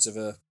sides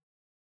of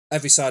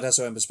every side has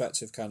their own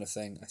perspective kind of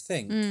thing, I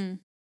think.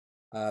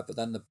 But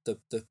then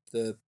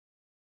the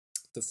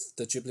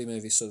Ghibli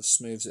movie sort of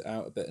smooths it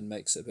out a bit and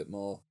makes it a bit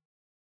more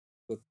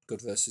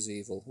good versus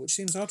evil, which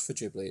seems odd for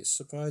Ghibli. It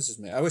surprises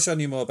me. I wish I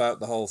knew more about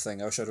the whole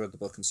thing. I wish I'd read the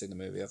book and seen the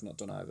movie. I've not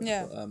done either.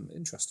 Yeah. But,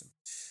 interesting.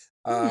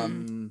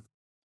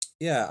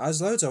 Yeah,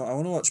 as loads. I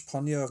want to watch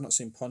Ponyo. I've not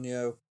seen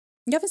Ponyo.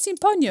 You haven't seen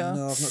Ponyo?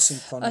 No, I've not seen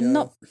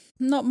Ponyo.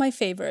 Not my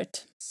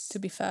favorite, to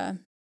be fair.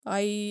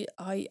 I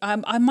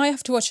might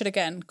have to watch it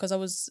again because I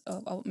was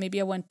maybe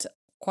I went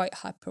quite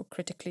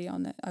hypercritically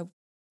on it.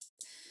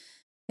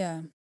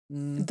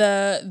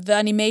 The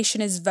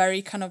animation is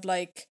very kind of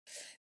like,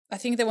 I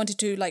think they wanted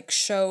to like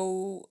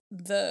show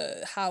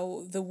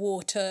how the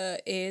water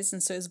is,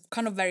 and so it's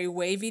kind of very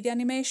wavy, the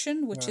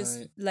animation, which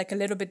is like a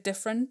little bit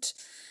different,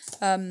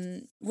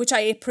 which I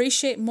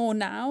appreciate more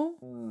now.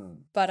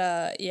 But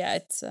yeah,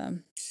 it's.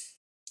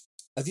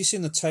 Have you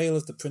seen The Tale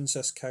of the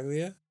Princess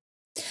Kaguya?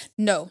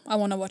 No, I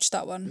want to watch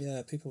that one.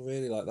 Yeah, people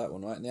really like that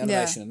one, right? And the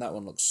animation in that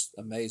one looks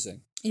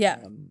amazing. Yeah,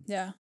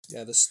 yeah.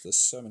 There's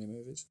so many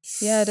movies.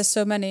 Yeah, there's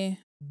so many.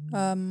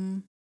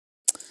 Well,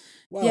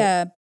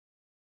 yeah.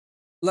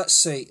 Let's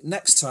see.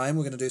 Next time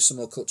we're going to do some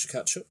more culture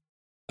catch up.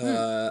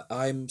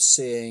 I'm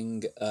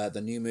seeing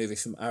the new movie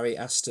from Ari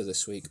Aster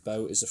this week,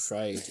 Beau is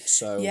Afraid.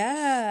 So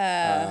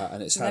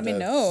and it's had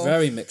a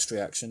very mixed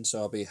reaction, so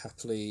I'll be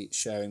happily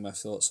sharing my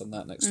thoughts on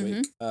that next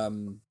week.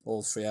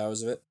 All 3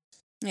 hours of it.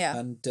 Yeah.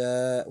 And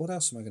what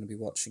else am I going to be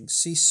watching?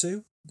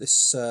 Sisu,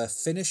 this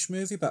Finnish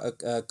movie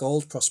about a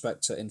gold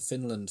prospector in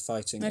Finland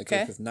fighting a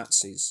group of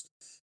Nazis.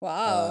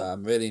 Wow.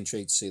 I'm really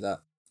intrigued to see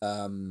that.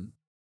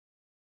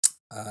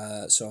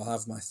 So I'll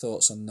have my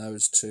thoughts on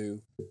those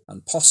two,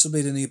 and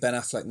possibly the new Ben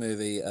Affleck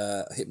movie,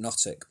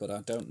 Hypnotic, but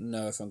I don't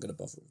know if I'm going to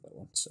bother with that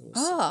one. So we'll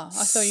see.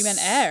 I thought you meant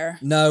Air.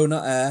 No,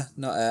 not Air.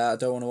 I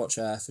don't want to watch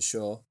Air for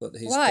sure. But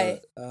Why?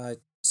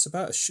 It's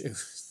about a shoe.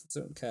 I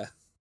don't care.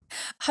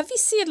 Have you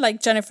seen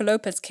like Jennifer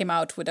Lopez came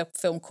out with a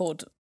film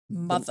called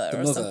Mother the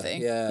or Mother, something?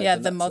 Yeah,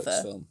 The Netflix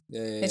Mother. film.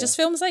 Yeah. It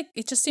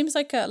just seems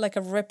like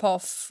a rip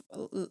off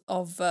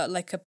of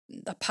like a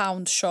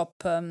pound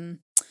shop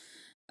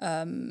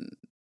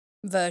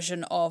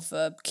version of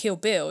Kill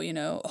Bill, you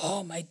know.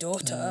 Oh, my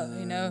daughter,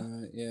 you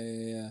know.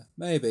 Yeah.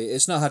 Maybe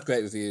it's not had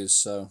great reviews,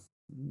 so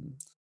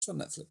it's on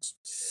Netflix.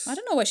 I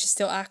don't know why she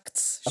still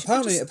acts.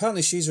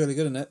 Apparently she's really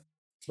good in it,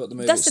 but the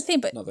movie that's the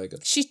thing. But not very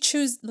good.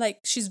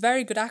 She's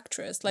very good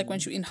actress. Like when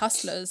she in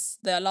Hustlers,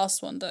 the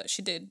last one that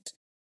she did,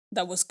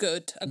 that was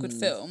good, a good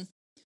film.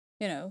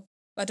 You know,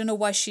 I don't know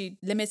why she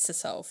limits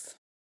herself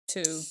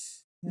to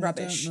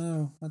rubbish.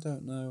 I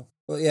don't know.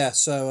 But yeah,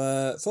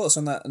 so thoughts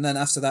on that, and then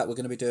after that we're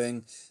going to be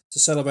doing, to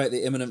celebrate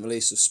the imminent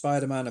release of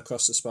Spider-Man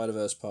Across the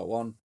Spider-Verse Part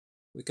 1,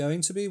 we're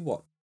going to be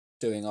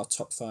doing our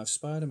top 5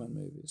 Spider-Man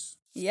movies.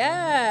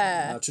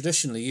 Yeah. Now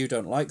traditionally you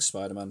don't like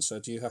Spider-Man, so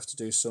do you have to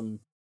do some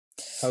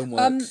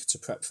homework to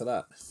prep for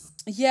that?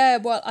 Yeah,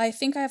 well, I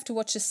think I have to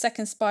watch the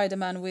second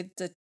Spider-Man with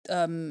the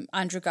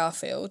Andrew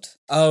Garfield.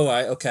 Oh,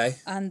 right, okay.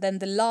 And then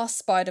the last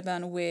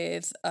Spider-Man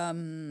with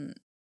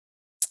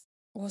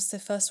what's the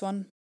first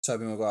one?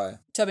 Tobey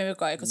Maguire,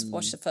 because I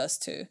watched the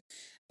first two.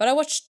 But I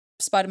watched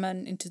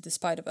Spider-Man Into the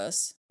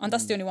Spider-Verse, and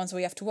that's the only ones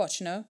we have to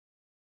watch, you know?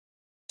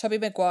 Tobey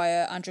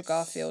Maguire, Andrew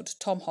Garfield,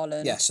 Tom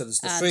Holland. Yeah, so there's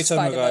the and 3 Tom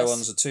Maguire Spider-Verse.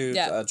 ones, the 2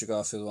 Yeah. Andrew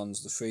Garfield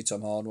ones, the 3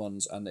 Tom Holland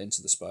ones, and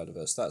Into the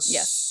Spider-Verse. That's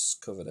Yes.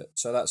 covered it.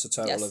 So that's a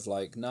total Yes. of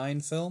like 9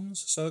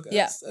 films. So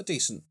Yeah. a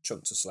decent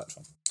chunk to select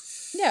from.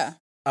 Yeah.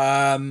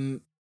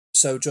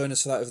 So join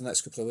us for that over the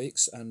next couple of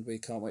weeks, and we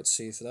can't wait to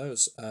see you for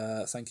those.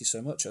 Thank you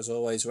so much. As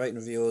always, rate and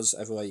review us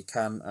everywhere you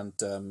can, and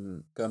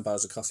go and buy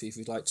us a coffee if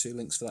you'd like to.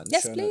 Links for that in the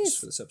Yes, show please. notes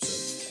for this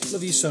episode.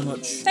 Love you so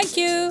much. Thank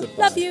you.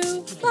 Goodbye. Love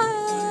you.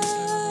 Bye.